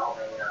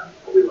involving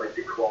what we like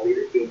to call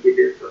either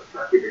incubus or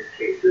succubus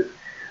cases,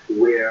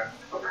 where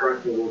a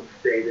person will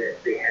say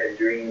that they had a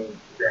dream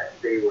that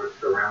they were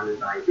surrounded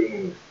by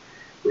beings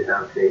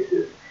without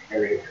faces,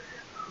 and they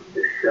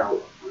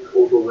felt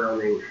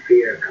overwhelming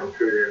fear come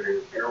through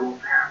them and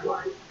almost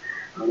paralyzed,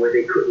 where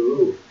they couldn't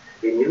move.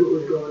 They knew what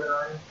was going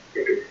on,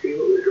 they could see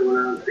what was going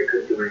on, but they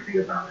couldn't do anything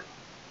about it.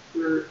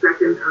 And then the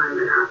second time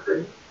it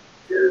happened,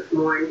 it was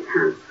more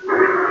intense.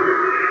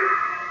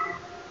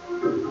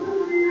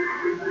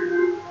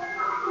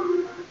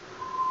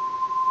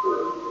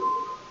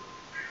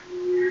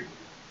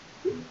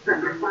 From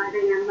the 5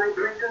 a.m. light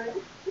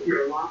record,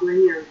 you're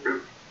wobbling your to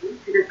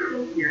the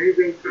stationary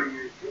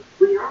racers.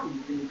 We all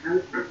use these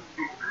coasters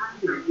and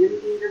content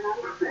unity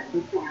device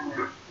breakfast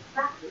sandwich.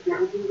 Packed with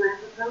 17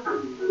 grams of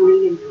protein.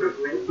 Lean into a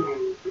great day.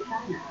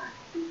 China hard.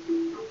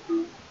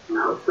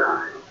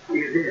 Outside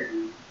is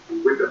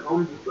in. With the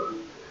Home Depot,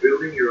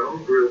 building your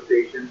own grill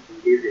station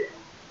is in.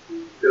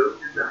 So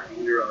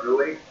designing your own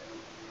oasis.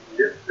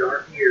 Just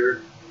start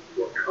here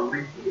or come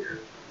in here.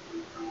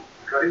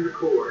 Cutting the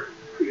core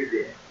is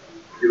in.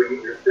 Doing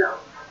it yourself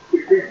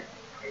is in.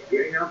 And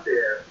getting out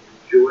there,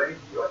 enjoy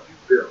what you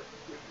built.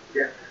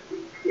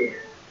 Definitely in.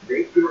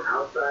 Make your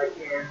outside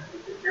in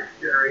the next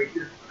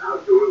generation of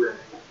outdoor living.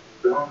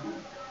 So,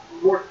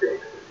 more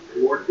space,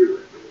 more to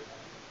it.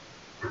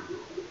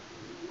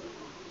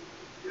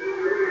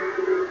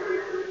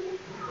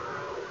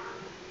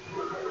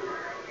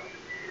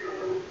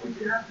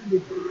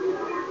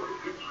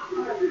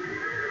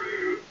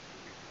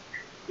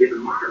 In the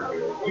modern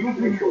world, you can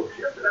control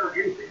just about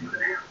anything with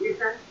an app. You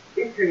said?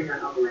 It's turning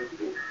out all the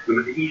recipes. And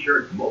with the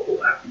eSurance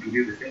mobile app, you can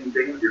do the same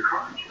thing with your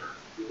car insurance.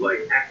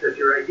 Like access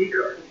your ID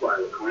card,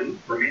 file a claim,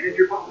 or manage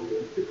your policy.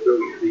 It's so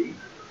easy.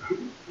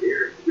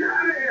 Here,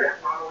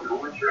 that model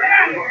home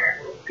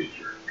insurance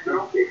feature. And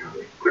I'll say how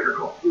quicker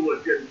call.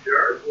 Looking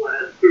sharp,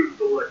 last food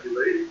to lucky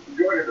lady.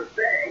 Going to the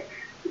bank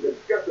to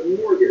discuss a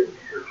mortgage.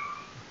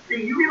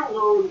 See, you get a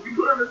loan, you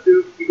put on a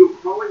suit, you go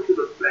crawling to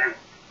the bank.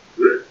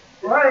 Good.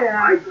 Oh,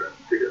 yeah. I trust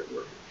to get a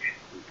mortgage.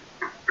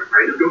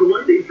 I just go to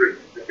London Tree.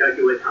 I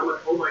calculate how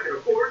much home I can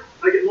afford.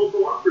 I get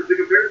multiple offers to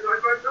compare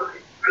side by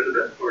side. And the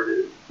best part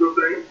is, the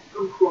bank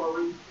comes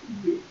crawling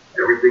to me.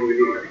 Everything you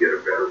need to get a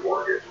better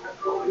mortgage and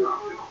calling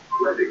option.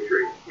 Lending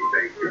Tree.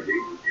 Bank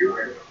you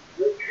win.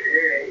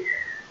 Okay.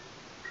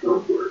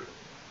 Comfort.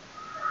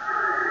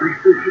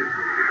 Precision.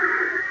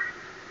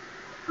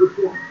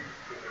 Performance.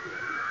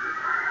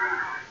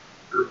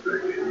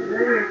 Perfection.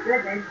 Very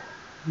good, then.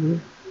 Mm-hmm.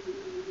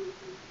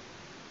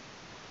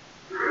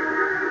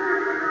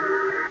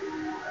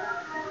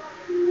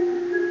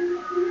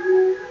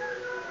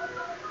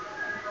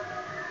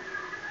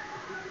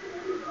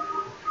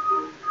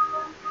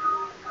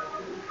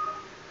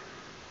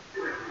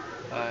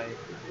 Hi.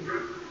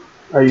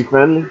 Are you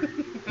friendly?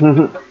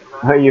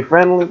 Are you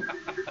friendly?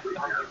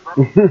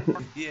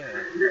 Yeah.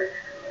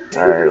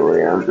 Alright, well,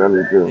 yeah, I'm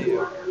friendly too. Hey,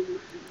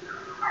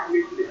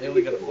 I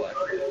only got a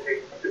flashlight.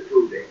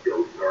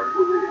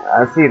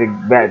 I see the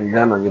bat and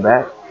gun on your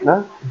back.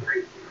 No?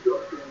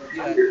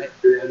 Yeah,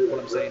 well, what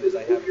I'm saying is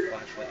I have a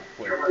flashlight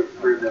equipped.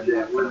 I'm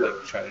not gonna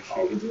like try to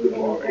shoot you through the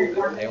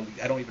window or anything.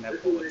 I don't even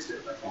have bullets, to be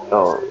honest.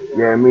 Oh,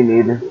 yeah, me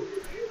neither.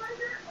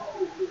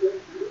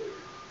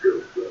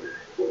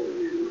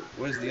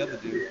 Where's the other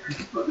dude?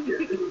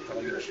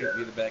 Probably gonna shoot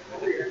me in the back of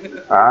the head.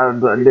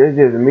 It's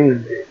just me.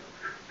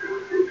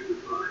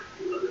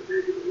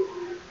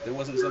 There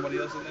wasn't somebody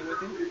else in there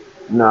with you?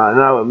 No,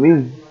 not with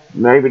me.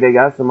 Maybe they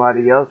got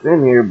somebody else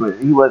in here, but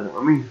he wasn't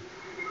with me.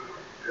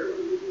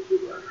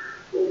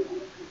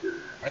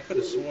 I could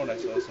have sworn I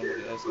saw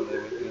somebody else in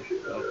there with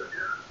you. Oh,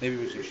 maybe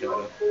it was your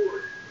shadow.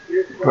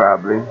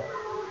 Probably.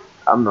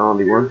 I'm the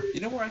only one.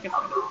 You know where I can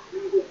find a backpack?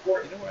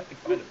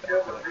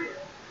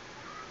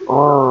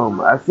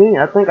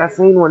 I think I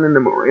seen one in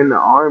the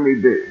army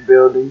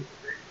building.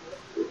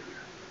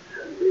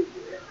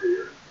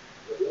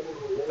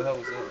 What the hell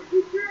was that?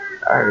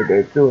 I heard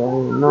that too. I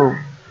don't know.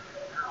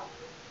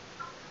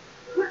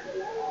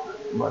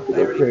 I'm about to go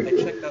check I it.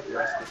 checked out the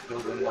rest of this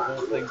building. The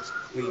whole thing's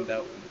cleaned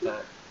out from the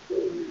top. Oh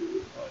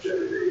shit.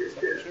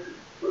 Somebody shoot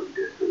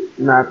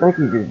me. Nah, I think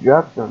he just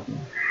dropped something.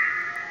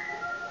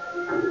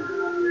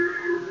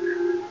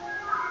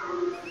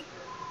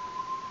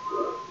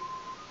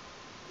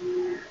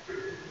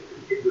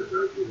 It was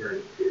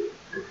 1992,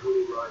 and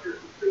Tony Rogers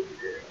was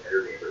babysitting at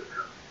her neighbor's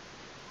house.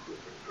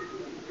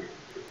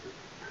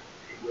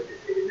 She went to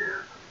take a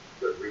nap,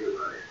 but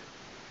realized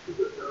she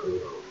was not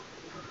alone.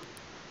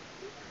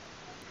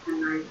 And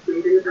I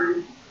stayed in bed,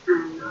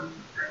 and I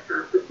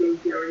started the same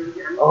feeling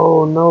again.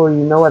 Oh no,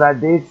 you know what? I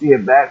did see a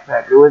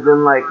backpack. It was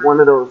in like one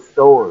of those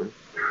stores.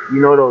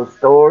 You know those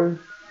stores?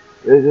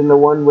 It was in the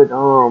one with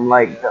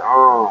like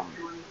Yeah.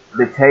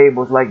 the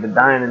tables, like the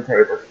dining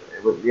tables.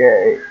 It was,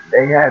 yeah,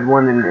 they had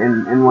one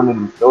in one of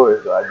them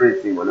stores, so I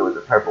did see one. It was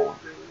a purple one.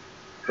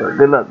 So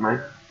good luck,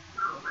 man.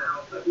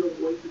 But no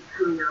voices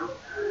coming out.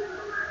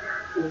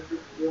 And it's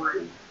just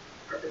one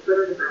at the foot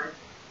of the bed,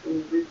 and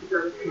he reaches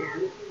out his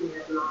hand, and he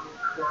has long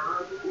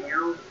claws,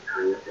 nails,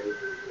 kind of thing.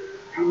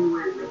 And he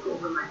went like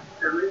over my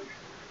stomach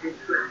and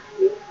scratched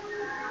me.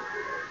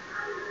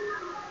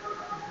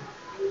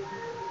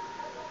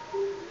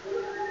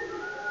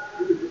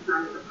 He did the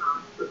sign of the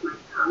cross with my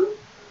tongue,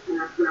 and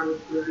that's when I was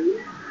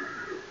bleeding.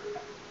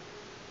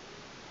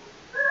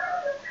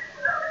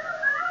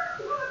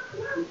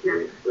 You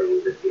can't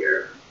explain the fear.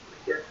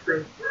 Just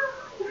the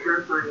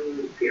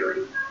terrifying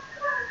feeling.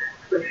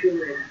 Especially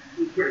when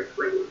you can't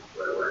explain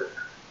what it was.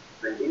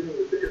 But dealing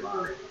with the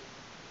demonic,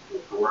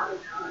 a lot of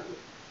times,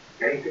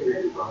 anything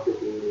that involves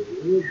being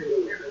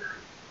usually never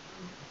nice.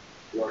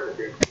 One of the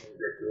big things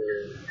that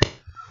can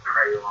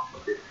prey off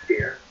of this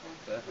fear. What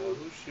the hell?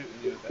 Who's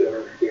shooting you with Fear of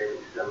arrows?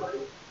 scaring somebody.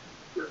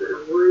 Was it a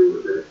warning?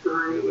 Was it a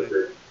sign? Really? Was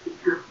it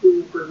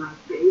testing for my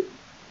faith?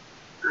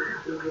 I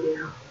have no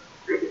idea.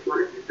 I just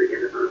wanted to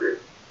forget about it.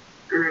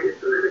 And I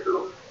just let it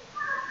go.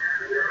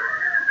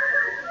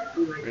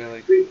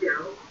 Really? Freaked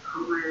out,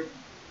 called my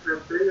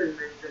husband, and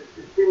I said,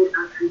 this didn't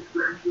actually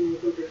scratch me. I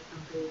think there's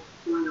something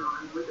going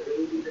on with the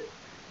baby. That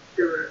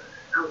they were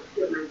out to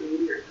get my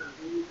baby or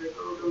something. He's like,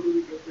 oh, don't be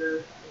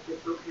ridiculous.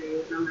 it's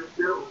okay. And I'm like,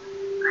 no,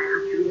 I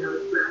actually have a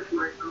scratch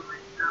mark on my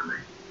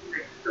stomach.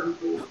 Like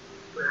something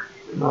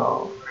scratched me.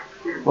 No.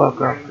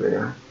 Fuck up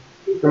there.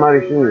 Somebody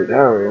shoot it,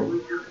 Ariel.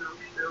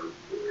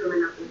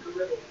 Coming up into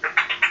the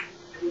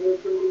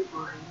everything's gonna be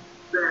fine.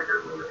 But I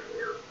don't want to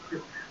feel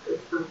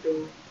it's something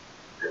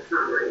that's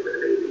not right with the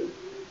baby.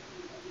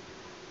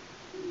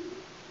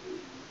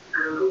 I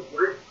don't know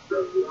what,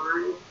 but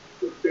why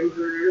it's been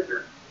here,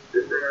 but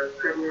the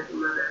pregnant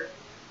mother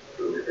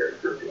told me there's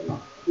something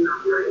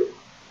not right.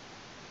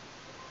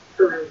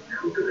 So I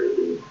told the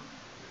lady,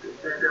 I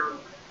said,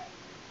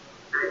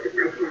 I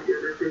can't do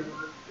this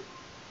anymore.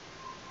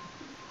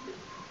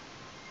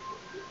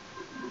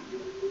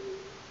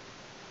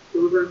 We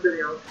went for the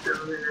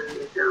ultrasound and then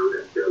they found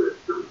that there was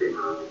something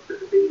wrong with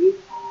the baby.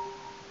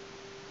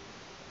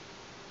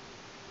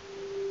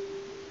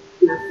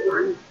 This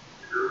one,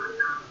 on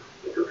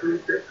April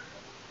 26th,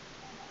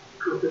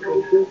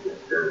 complications,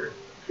 the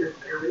chest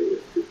cavity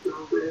is too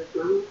small for his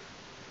lungs,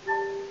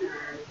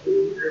 and he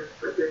lived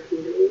for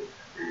 13 days,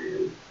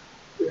 and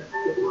we have to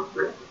take him off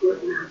life support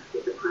and have to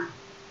take a class.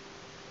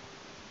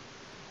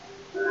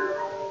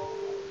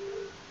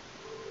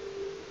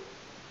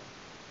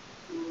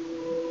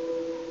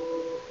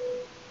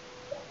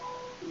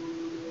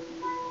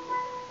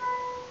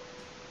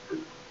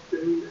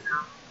 Living in this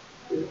house,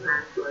 we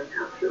plan to like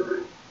have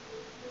children,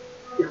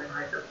 feeling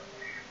like a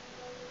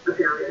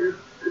failure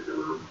as a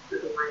mom,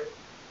 as a wife,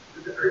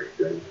 as a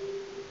person.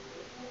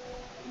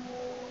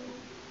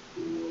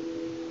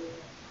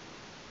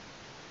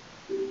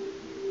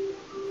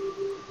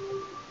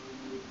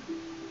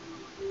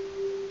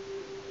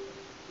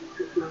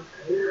 6 months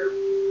later,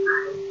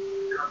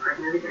 I got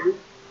pregnant again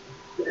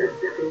with a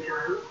second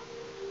child.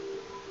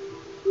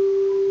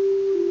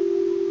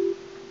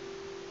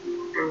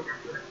 And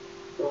guess what?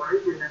 Born,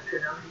 and then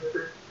turned out he was a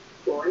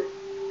boy.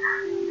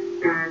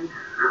 And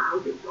how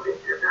big boy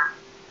said that.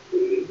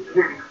 You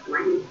can't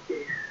explain the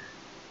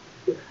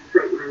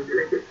excitement that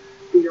I could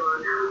feel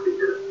and happy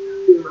to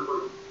be my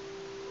mom.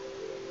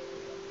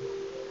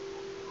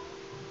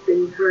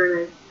 Things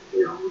were,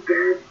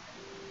 good.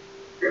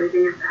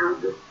 Everything at the house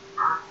was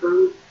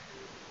awesome.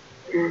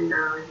 And,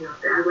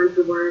 Dad went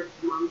to work,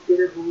 Mom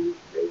stayed at home,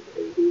 raised the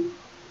baby,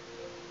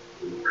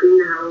 cleaned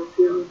the house,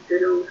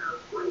 did own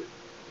housewife.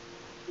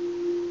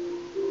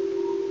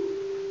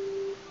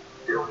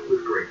 Joey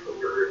was grateful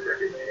for her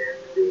second chance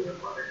being a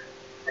mother,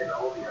 and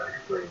all the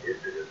unexplained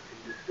incidents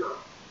seemed to stop.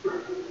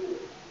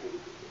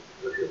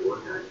 Until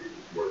one night,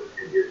 more than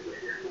 10 years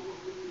later.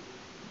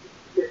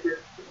 This is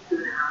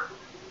 2.5.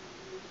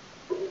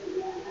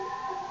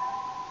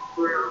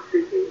 We're all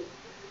sleeping.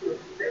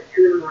 It's at 2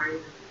 in the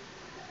morning.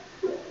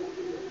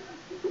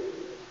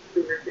 We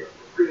were just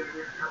playing on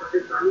top of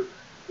his son.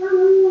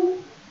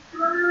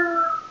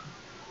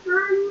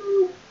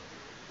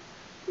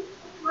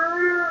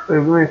 Hey,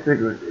 give me a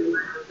cigarette. My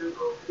husband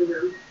goes to the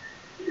room.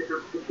 There's no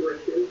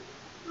situation.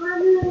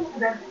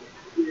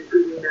 He's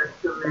breathing back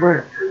so mad.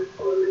 Where?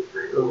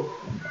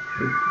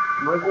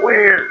 Look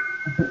weird.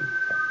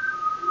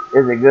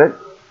 Is it good?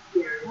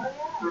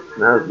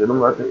 No, it's good. I'm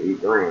about to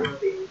eat. Going. I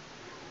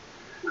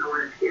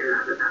want to get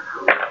out of that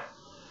house.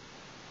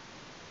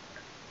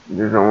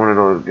 This is one of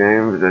those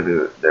games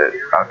that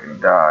I can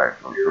die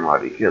from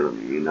somebody killing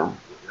me, you know?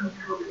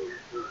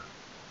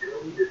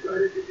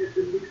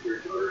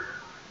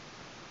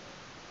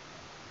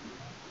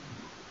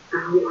 I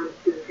want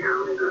to tell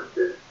and got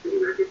the city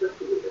records of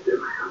people that in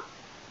my house.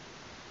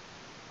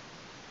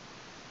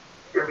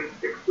 Every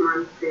 6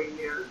 months, they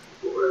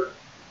were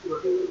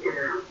looking in and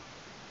out.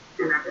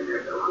 And I've been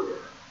there the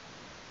longest.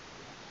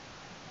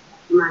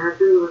 My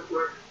husband was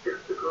more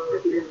skeptical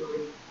that he didn't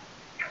believe.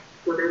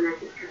 So then I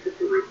just kept it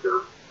to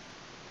myself.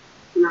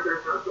 I'm not going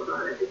to talk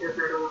about it because I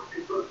don't want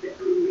people to say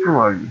something.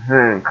 Somebody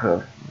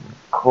handcuffed me.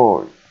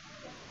 Cord.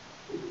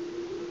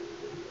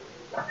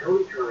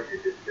 Tony tried to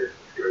dismiss the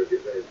strange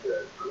events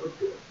as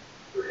coincidence,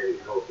 but any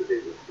hope that they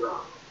would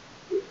stop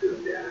was soon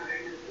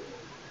dashed.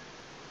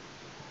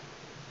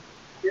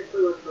 This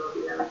was about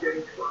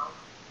 11:12.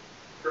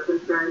 Something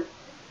said,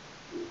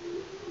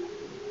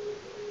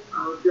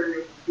 all of a sudden I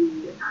see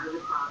out of the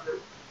closet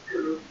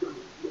coming some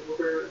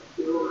older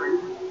woman.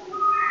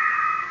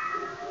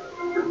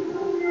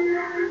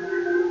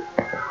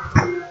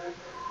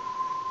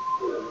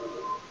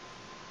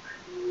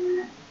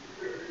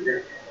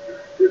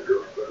 The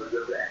ghost brothers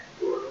are back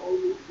for an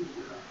all-new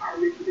season. Our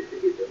mission is to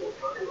get them on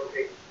time,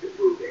 okay? To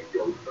prove they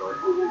don't start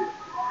moving.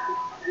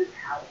 This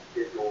house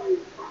is going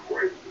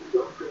crazy.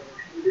 Something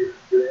cheated.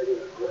 They're in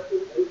a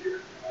aggressive nature.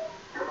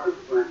 Somebody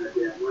slammed that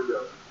damn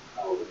window.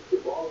 Oh, this is the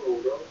ballroom,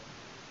 bro.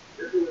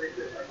 This is what they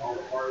said, like all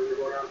the parties are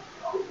going on.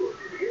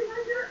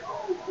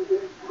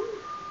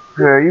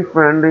 Hey, are you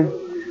friendly?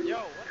 Yo,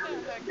 what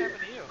the heck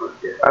happened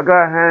to you? I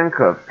got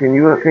handcuffs. Can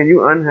you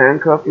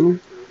unhandcuff me?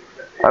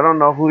 I don't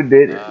know who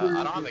did it. I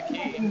don't have a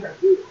key.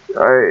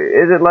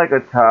 Is it like a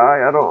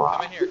tie? I don't.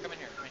 Come in here.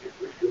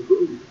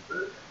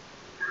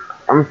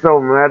 I'm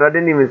so mad. I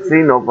didn't even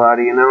see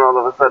nobody, and then all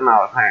of a sudden I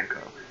was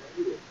handcuffed.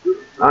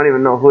 I don't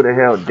even know who the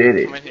hell did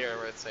it. Come in here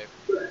where it's safe.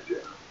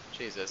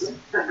 Jesus.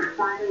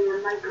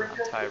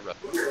 Tie rope.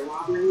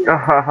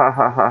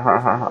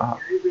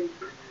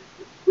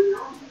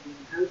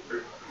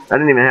 I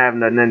didn't even have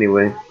nothing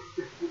anyway.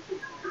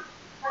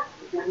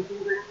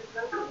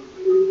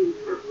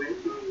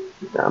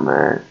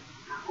 Dumbass.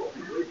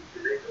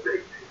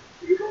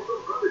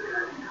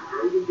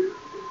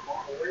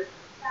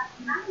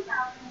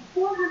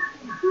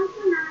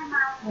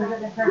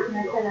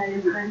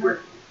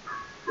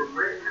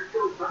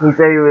 He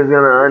said he was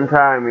gonna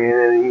untie me and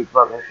then he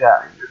fucking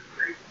shot me.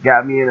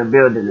 Got me in a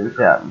building and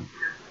shot me.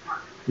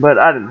 But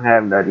I didn't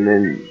have nothing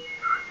and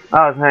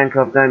I was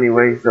handcuffed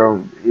anyway,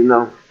 so, you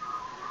know,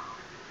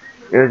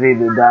 it was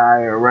either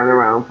die or run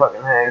around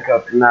fucking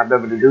handcuffed and not be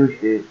able to do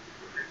shit.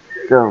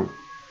 So,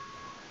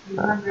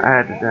 I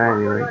had to die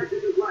anyway.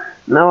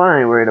 No, I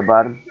ain't worried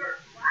about him.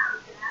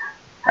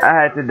 I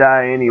had to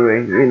die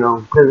anyway, you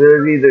know, because it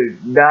was either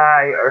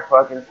die or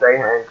fucking stay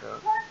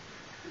handcuffed.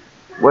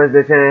 What's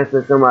the chance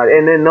that somebody,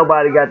 and then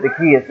nobody got the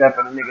key except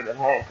for the nigga that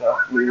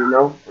handcuffed me, you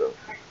know? So,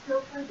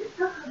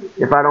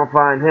 if I don't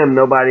find him,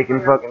 nobody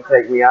can fucking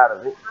take me out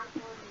of it.